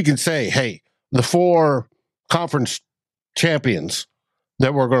 we can say, hey, the 4 conference champions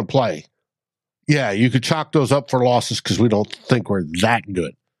that we're going to play, yeah, you could chalk those up for losses because we don't think we're that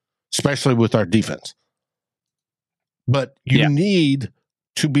good, especially with our defense. But you need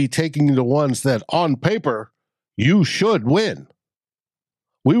to be taking the ones that on paper you should win.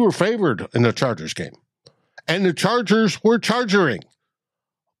 We were favored in the Chargers game, and the Chargers were chargering.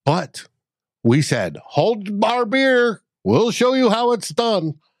 But we said, hold our beer. We'll show you how it's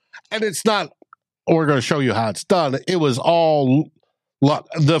done. And it's not, we're going to show you how it's done. It was all luck.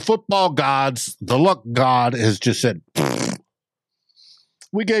 The football gods, the luck god has just said,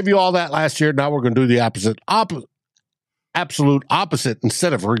 we gave you all that last year. Now we're going to do the absolute opposite.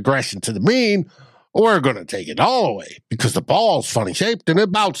 Instead of regression to the mean, we're going to take it all away because the ball's funny shaped and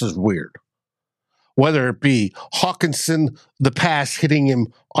it bounces weird. Whether it be Hawkinson, the pass hitting him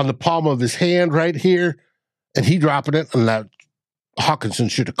on the palm of his hand right here, and he dropping it, and that Hawkinson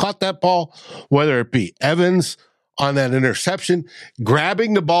should have caught that ball. Whether it be Evans on that interception,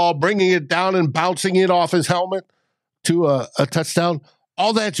 grabbing the ball, bringing it down and bouncing it off his helmet to a touchdown.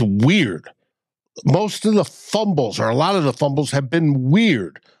 All that's weird. Most of the fumbles, or a lot of the fumbles, have been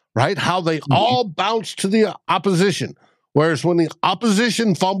weird, right? How they all bounce to the opposition. Whereas when the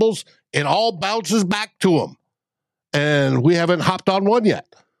opposition fumbles, it all bounces back to them. And we haven't hopped on one yet.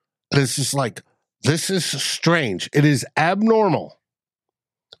 And it's just like, this is strange. It is abnormal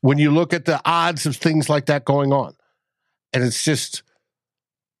when you look at the odds of things like that going on. And it's just,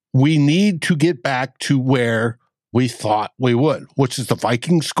 we need to get back to where we thought we would, which is the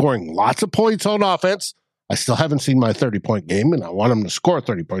Vikings scoring lots of points on offense. I still haven't seen my 30-point game, and I want them to score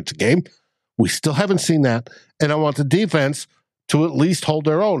 30 points a game. We still haven't seen that. And I want the defense to at least hold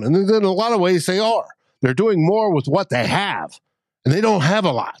their own. And in a lot of ways, they are. They're doing more with what they have, and they don't have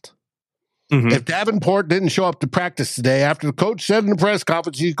a lot. Mm-hmm. If Davenport didn't show up to practice today, after the coach said in the press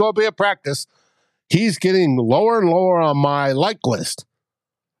conference he's going to be at practice, he's getting lower and lower on my like list.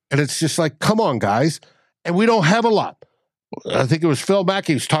 And it's just like, come on, guys. And we don't have a lot. I think it was Phil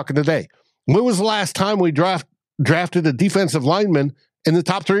Mackey was talking today. When was the last time we drafted a defensive lineman in the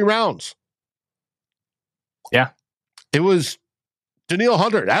top 3 rounds? Yeah. It was Danielle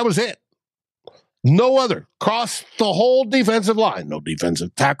Hunter. That was it. No other. Across the whole defensive line. No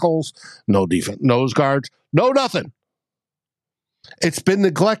defensive tackles, no nose guards, no nothing. It's been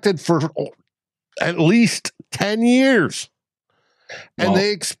neglected for at least 10 years. And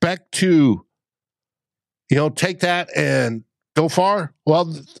they expect to, take that and go far.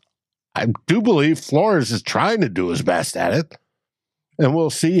 Well, I do believe Flores is trying to do his best at it. And we'll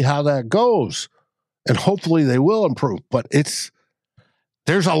see how that goes. And hopefully they will improve. But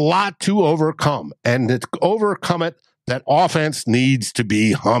there's a lot to overcome. And to overcome it, that offense needs to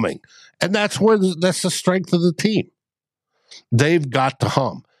be humming. And that's the strength of the team. They've got to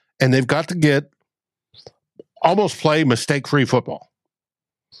hum. And they've got to almost play mistake-free football.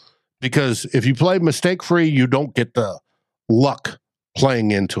 Because if you play mistake-free, you don't get the luck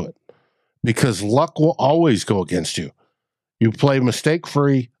playing into it. Because luck will always go against you. You play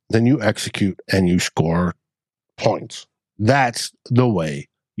mistake-free, then you execute, and you score points. That's the way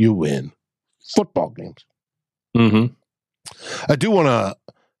you win football games. Mm-hmm. I do want to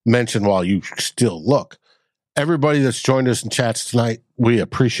mention, while you still look, everybody that's joined us in chats tonight, we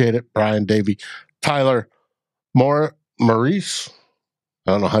appreciate it. Brian, Davey, Tyler, Maurice.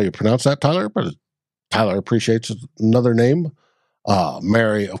 I don't know how you pronounce that, Tyler, but Tyler appreciates another name.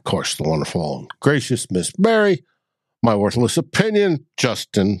 Mary, of course, the wonderful and gracious Miss Mary. My worthless opinion,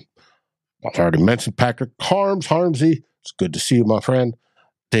 Justin. I've already mentioned Patrick Harmsy. It's good to see you, my friend.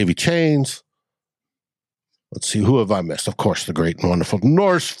 Davy Chains. Let's see, who have I missed? Of course, the great and wonderful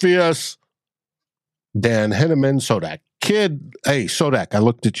Norse Fias. Dan Henneman, Sodak Kid. Hey, Sodak, I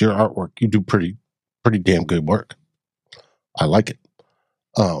looked at your artwork. You do pretty damn good work. I like it.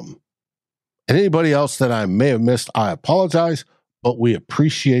 And anybody else that I may have missed, I apologize, but we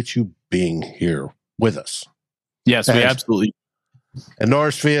appreciate you being here with us. Yes, we absolutely. And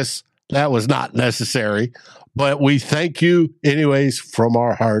Norris Fias, That was not necessary, but we thank you anyways from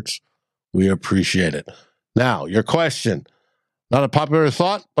our hearts. We appreciate it. Now, your question, not a popular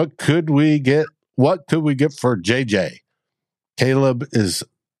thought, but what could we get for JJ? Caleb is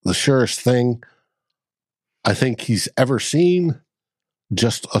the surest thing I think he's ever seen.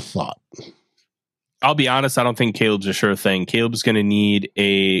 Just a thought. I'll be honest, I don't think Caleb's a sure thing. Caleb's going to need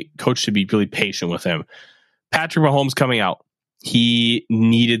a coach to be really patient with him. Patrick Mahomes coming out, he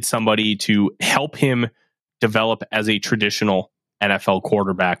needed somebody to help him develop as a traditional NFL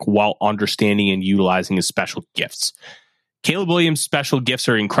quarterback while understanding and utilizing his special gifts. Caleb Williams' special gifts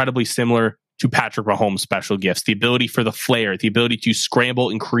are incredibly similar to Patrick Mahomes' special gifts. The ability for the flair, the ability to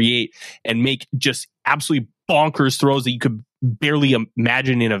scramble and create and make just absolutely bonkers throws that you could barely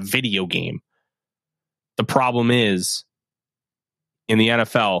imagine in a video game. The problem is, in the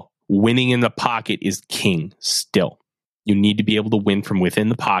NFL, winning in the pocket is king still. You need to be able to win from within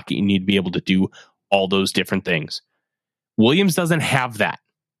the pocket. You need to be able to do all those different things. Williams doesn't have that.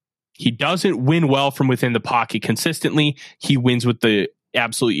 He doesn't win well from within the pocket consistently. He wins with the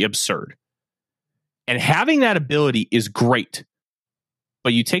absolutely absurd. And having that ability is great.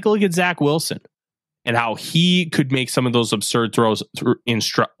 But you take a look at Zach Wilson and how he could make some of those absurd throws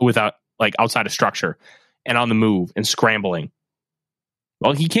without, like, outside of structure and on the move and scrambling.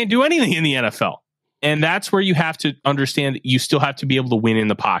 Well, he can't do anything in the NFL. And that's where you have to understand that you still have to be able to win in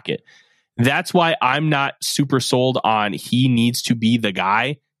the pocket. That's why I'm not super sold on he needs to be the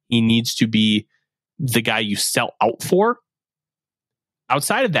guy. He needs to be the guy you sell out for.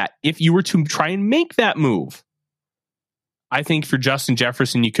 Outside of that, if you were to try and make that move, I think for Justin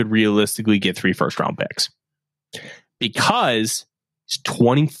Jefferson, you could realistically get 3 first-round picks. Because he's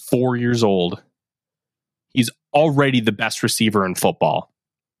 24 years old. He's already the best receiver in football.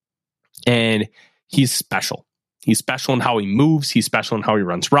 And he's special. He's special in how he moves. He's special in how he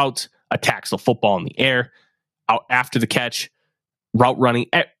runs routes, attacks the football in the air, out after the catch, route running,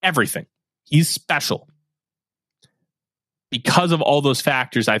 everything. He's special. Because of all those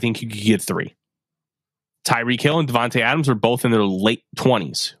factors, I think you could get 3. Tyreek Hill and Devontae Adams were both in their late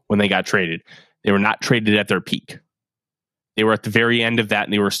 20s when they got traded. They were not traded at their peak. They were at the very end of that,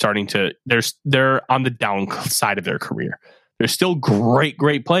 and they were starting to, they're on the downside of their career. They're still great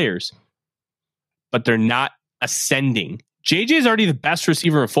players, but they're not ascending. JJ is already the best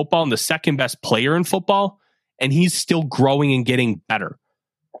receiver in football and the second best player in football, and he's still growing and getting better.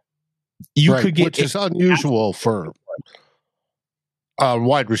 You could get, which is unusual for a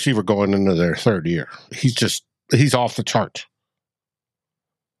wide receiver going into their third year. He's off the charts.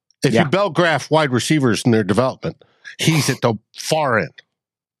 If you bell graph wide receivers in their development, he's at the far end.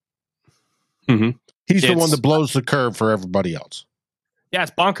 Mm-hmm. He's the one that blows the curve for everybody else. Yeah,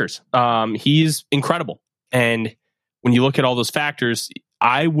 it's bonkers. He's incredible. And when you look at all those factors,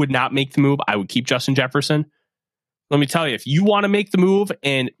 I would not make the move. I would keep Justin Jefferson. Let me tell you, if you want to make the move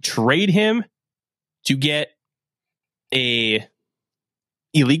and trade him to get a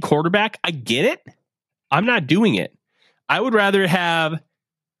elite quarterback, I get it. I'm not doing it. I would rather have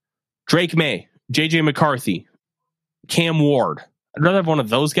Drake May, JJ McCarthy, Cam Ward. I'd rather have one of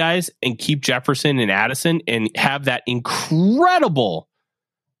those guys and keep Jefferson and Addison and have that incredible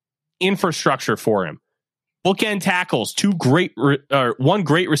infrastructure for him. Bookend tackles, one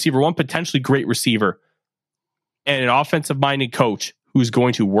great receiver, one potentially great receiver, and an offensive-minded coach who's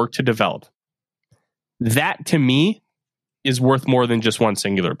going to work to develop. That, to me, is worth more than just one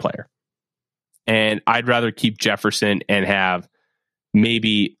singular player. And I'd rather keep Jefferson and have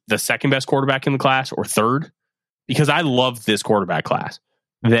maybe the second best quarterback in the class or third, because I love this quarterback class,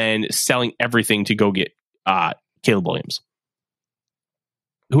 than selling everything to go get Caleb Williams.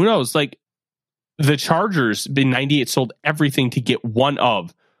 Who knows? Like, the Chargers in 98 sold everything to get one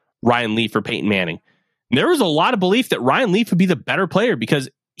of Ryan Leaf or Peyton Manning. And there was a lot of belief that Ryan Leaf would be the better player because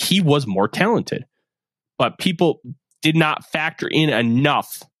he was more talented. But people did not factor in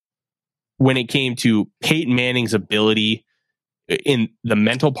enough when it came to Peyton Manning's ability in the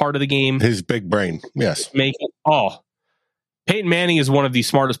mental part of the game. His big brain, yes. Peyton Manning is one of the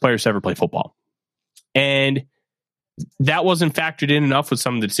smartest players to ever play football. And that wasn't factored in enough with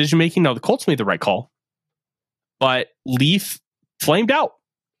some of the decision making. Now, the Colts made the right call, but Leaf flamed out,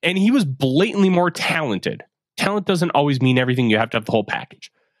 and he was blatantly more talented. Talent doesn't always mean everything. You have to have the whole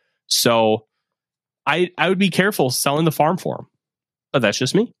package. So I would be careful selling the farm for him, but that's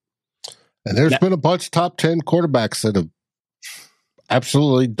just me. And there's been a bunch of top 10 quarterbacks that have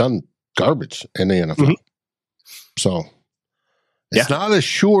absolutely done garbage in the NFL. Mm-hmm. So it's not a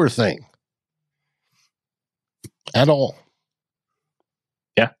sure thing at all.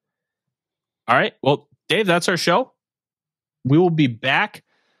 Yeah. All right. Well, Dave, that's our show. We will be back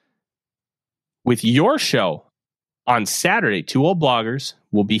with your show on Saturday. Two Old Bloggers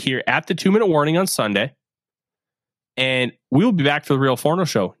will be here at the 2 Minute Warning on Sunday. And we will be back for the Real Forno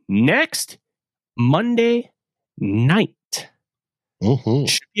show next Monday night.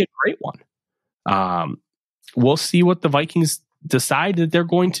 Should be a great one. We'll see what the Vikings decide that they're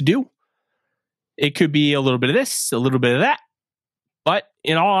going to do. It could be a little bit of this, a little bit of that. But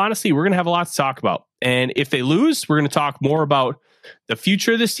in all honesty, we're going to have a lot to talk about. And if they lose, we're going to talk more about the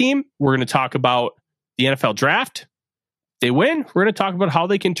future of this team. We're going to talk about the NFL draft. If they win, we're going to talk about how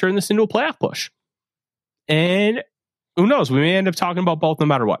they can turn this into a playoff push. And who knows? We may end up talking about both no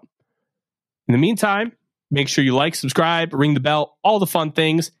matter what. In the meantime, make sure you like, subscribe, ring the bell, all the fun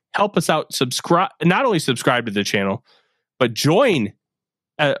things. Help us out. Subscribe. Not only subscribe to the channel, but join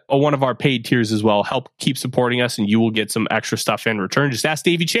one of our paid tiers as well. Help keep supporting us, and you will get some extra stuff in return. Just ask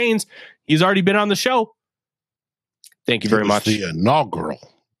Davey Chains. He's already been on the show. Thank you very much. The inaugural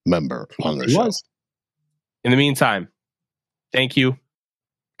member on the show. In the meantime, thank you.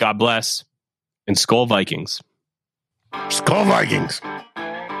 God bless. And Skol Vikings. Skol Vikings.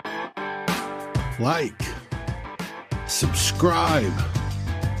 Like, subscribe,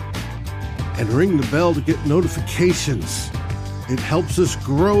 and ring the bell to get notifications. It helps us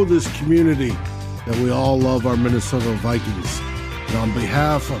grow this community that we all love, our Minnesota Vikings. And on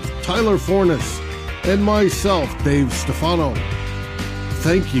behalf of Tyler Fornes and myself, Dave Stefano,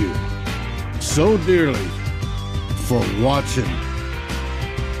 thank you so dearly for watching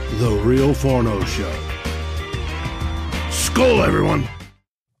The Real Forno Show. Skol, everyone!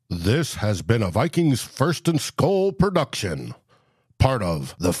 This has been a Vikings First and Skol production, part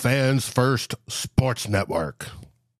of the Fans First Sports Network.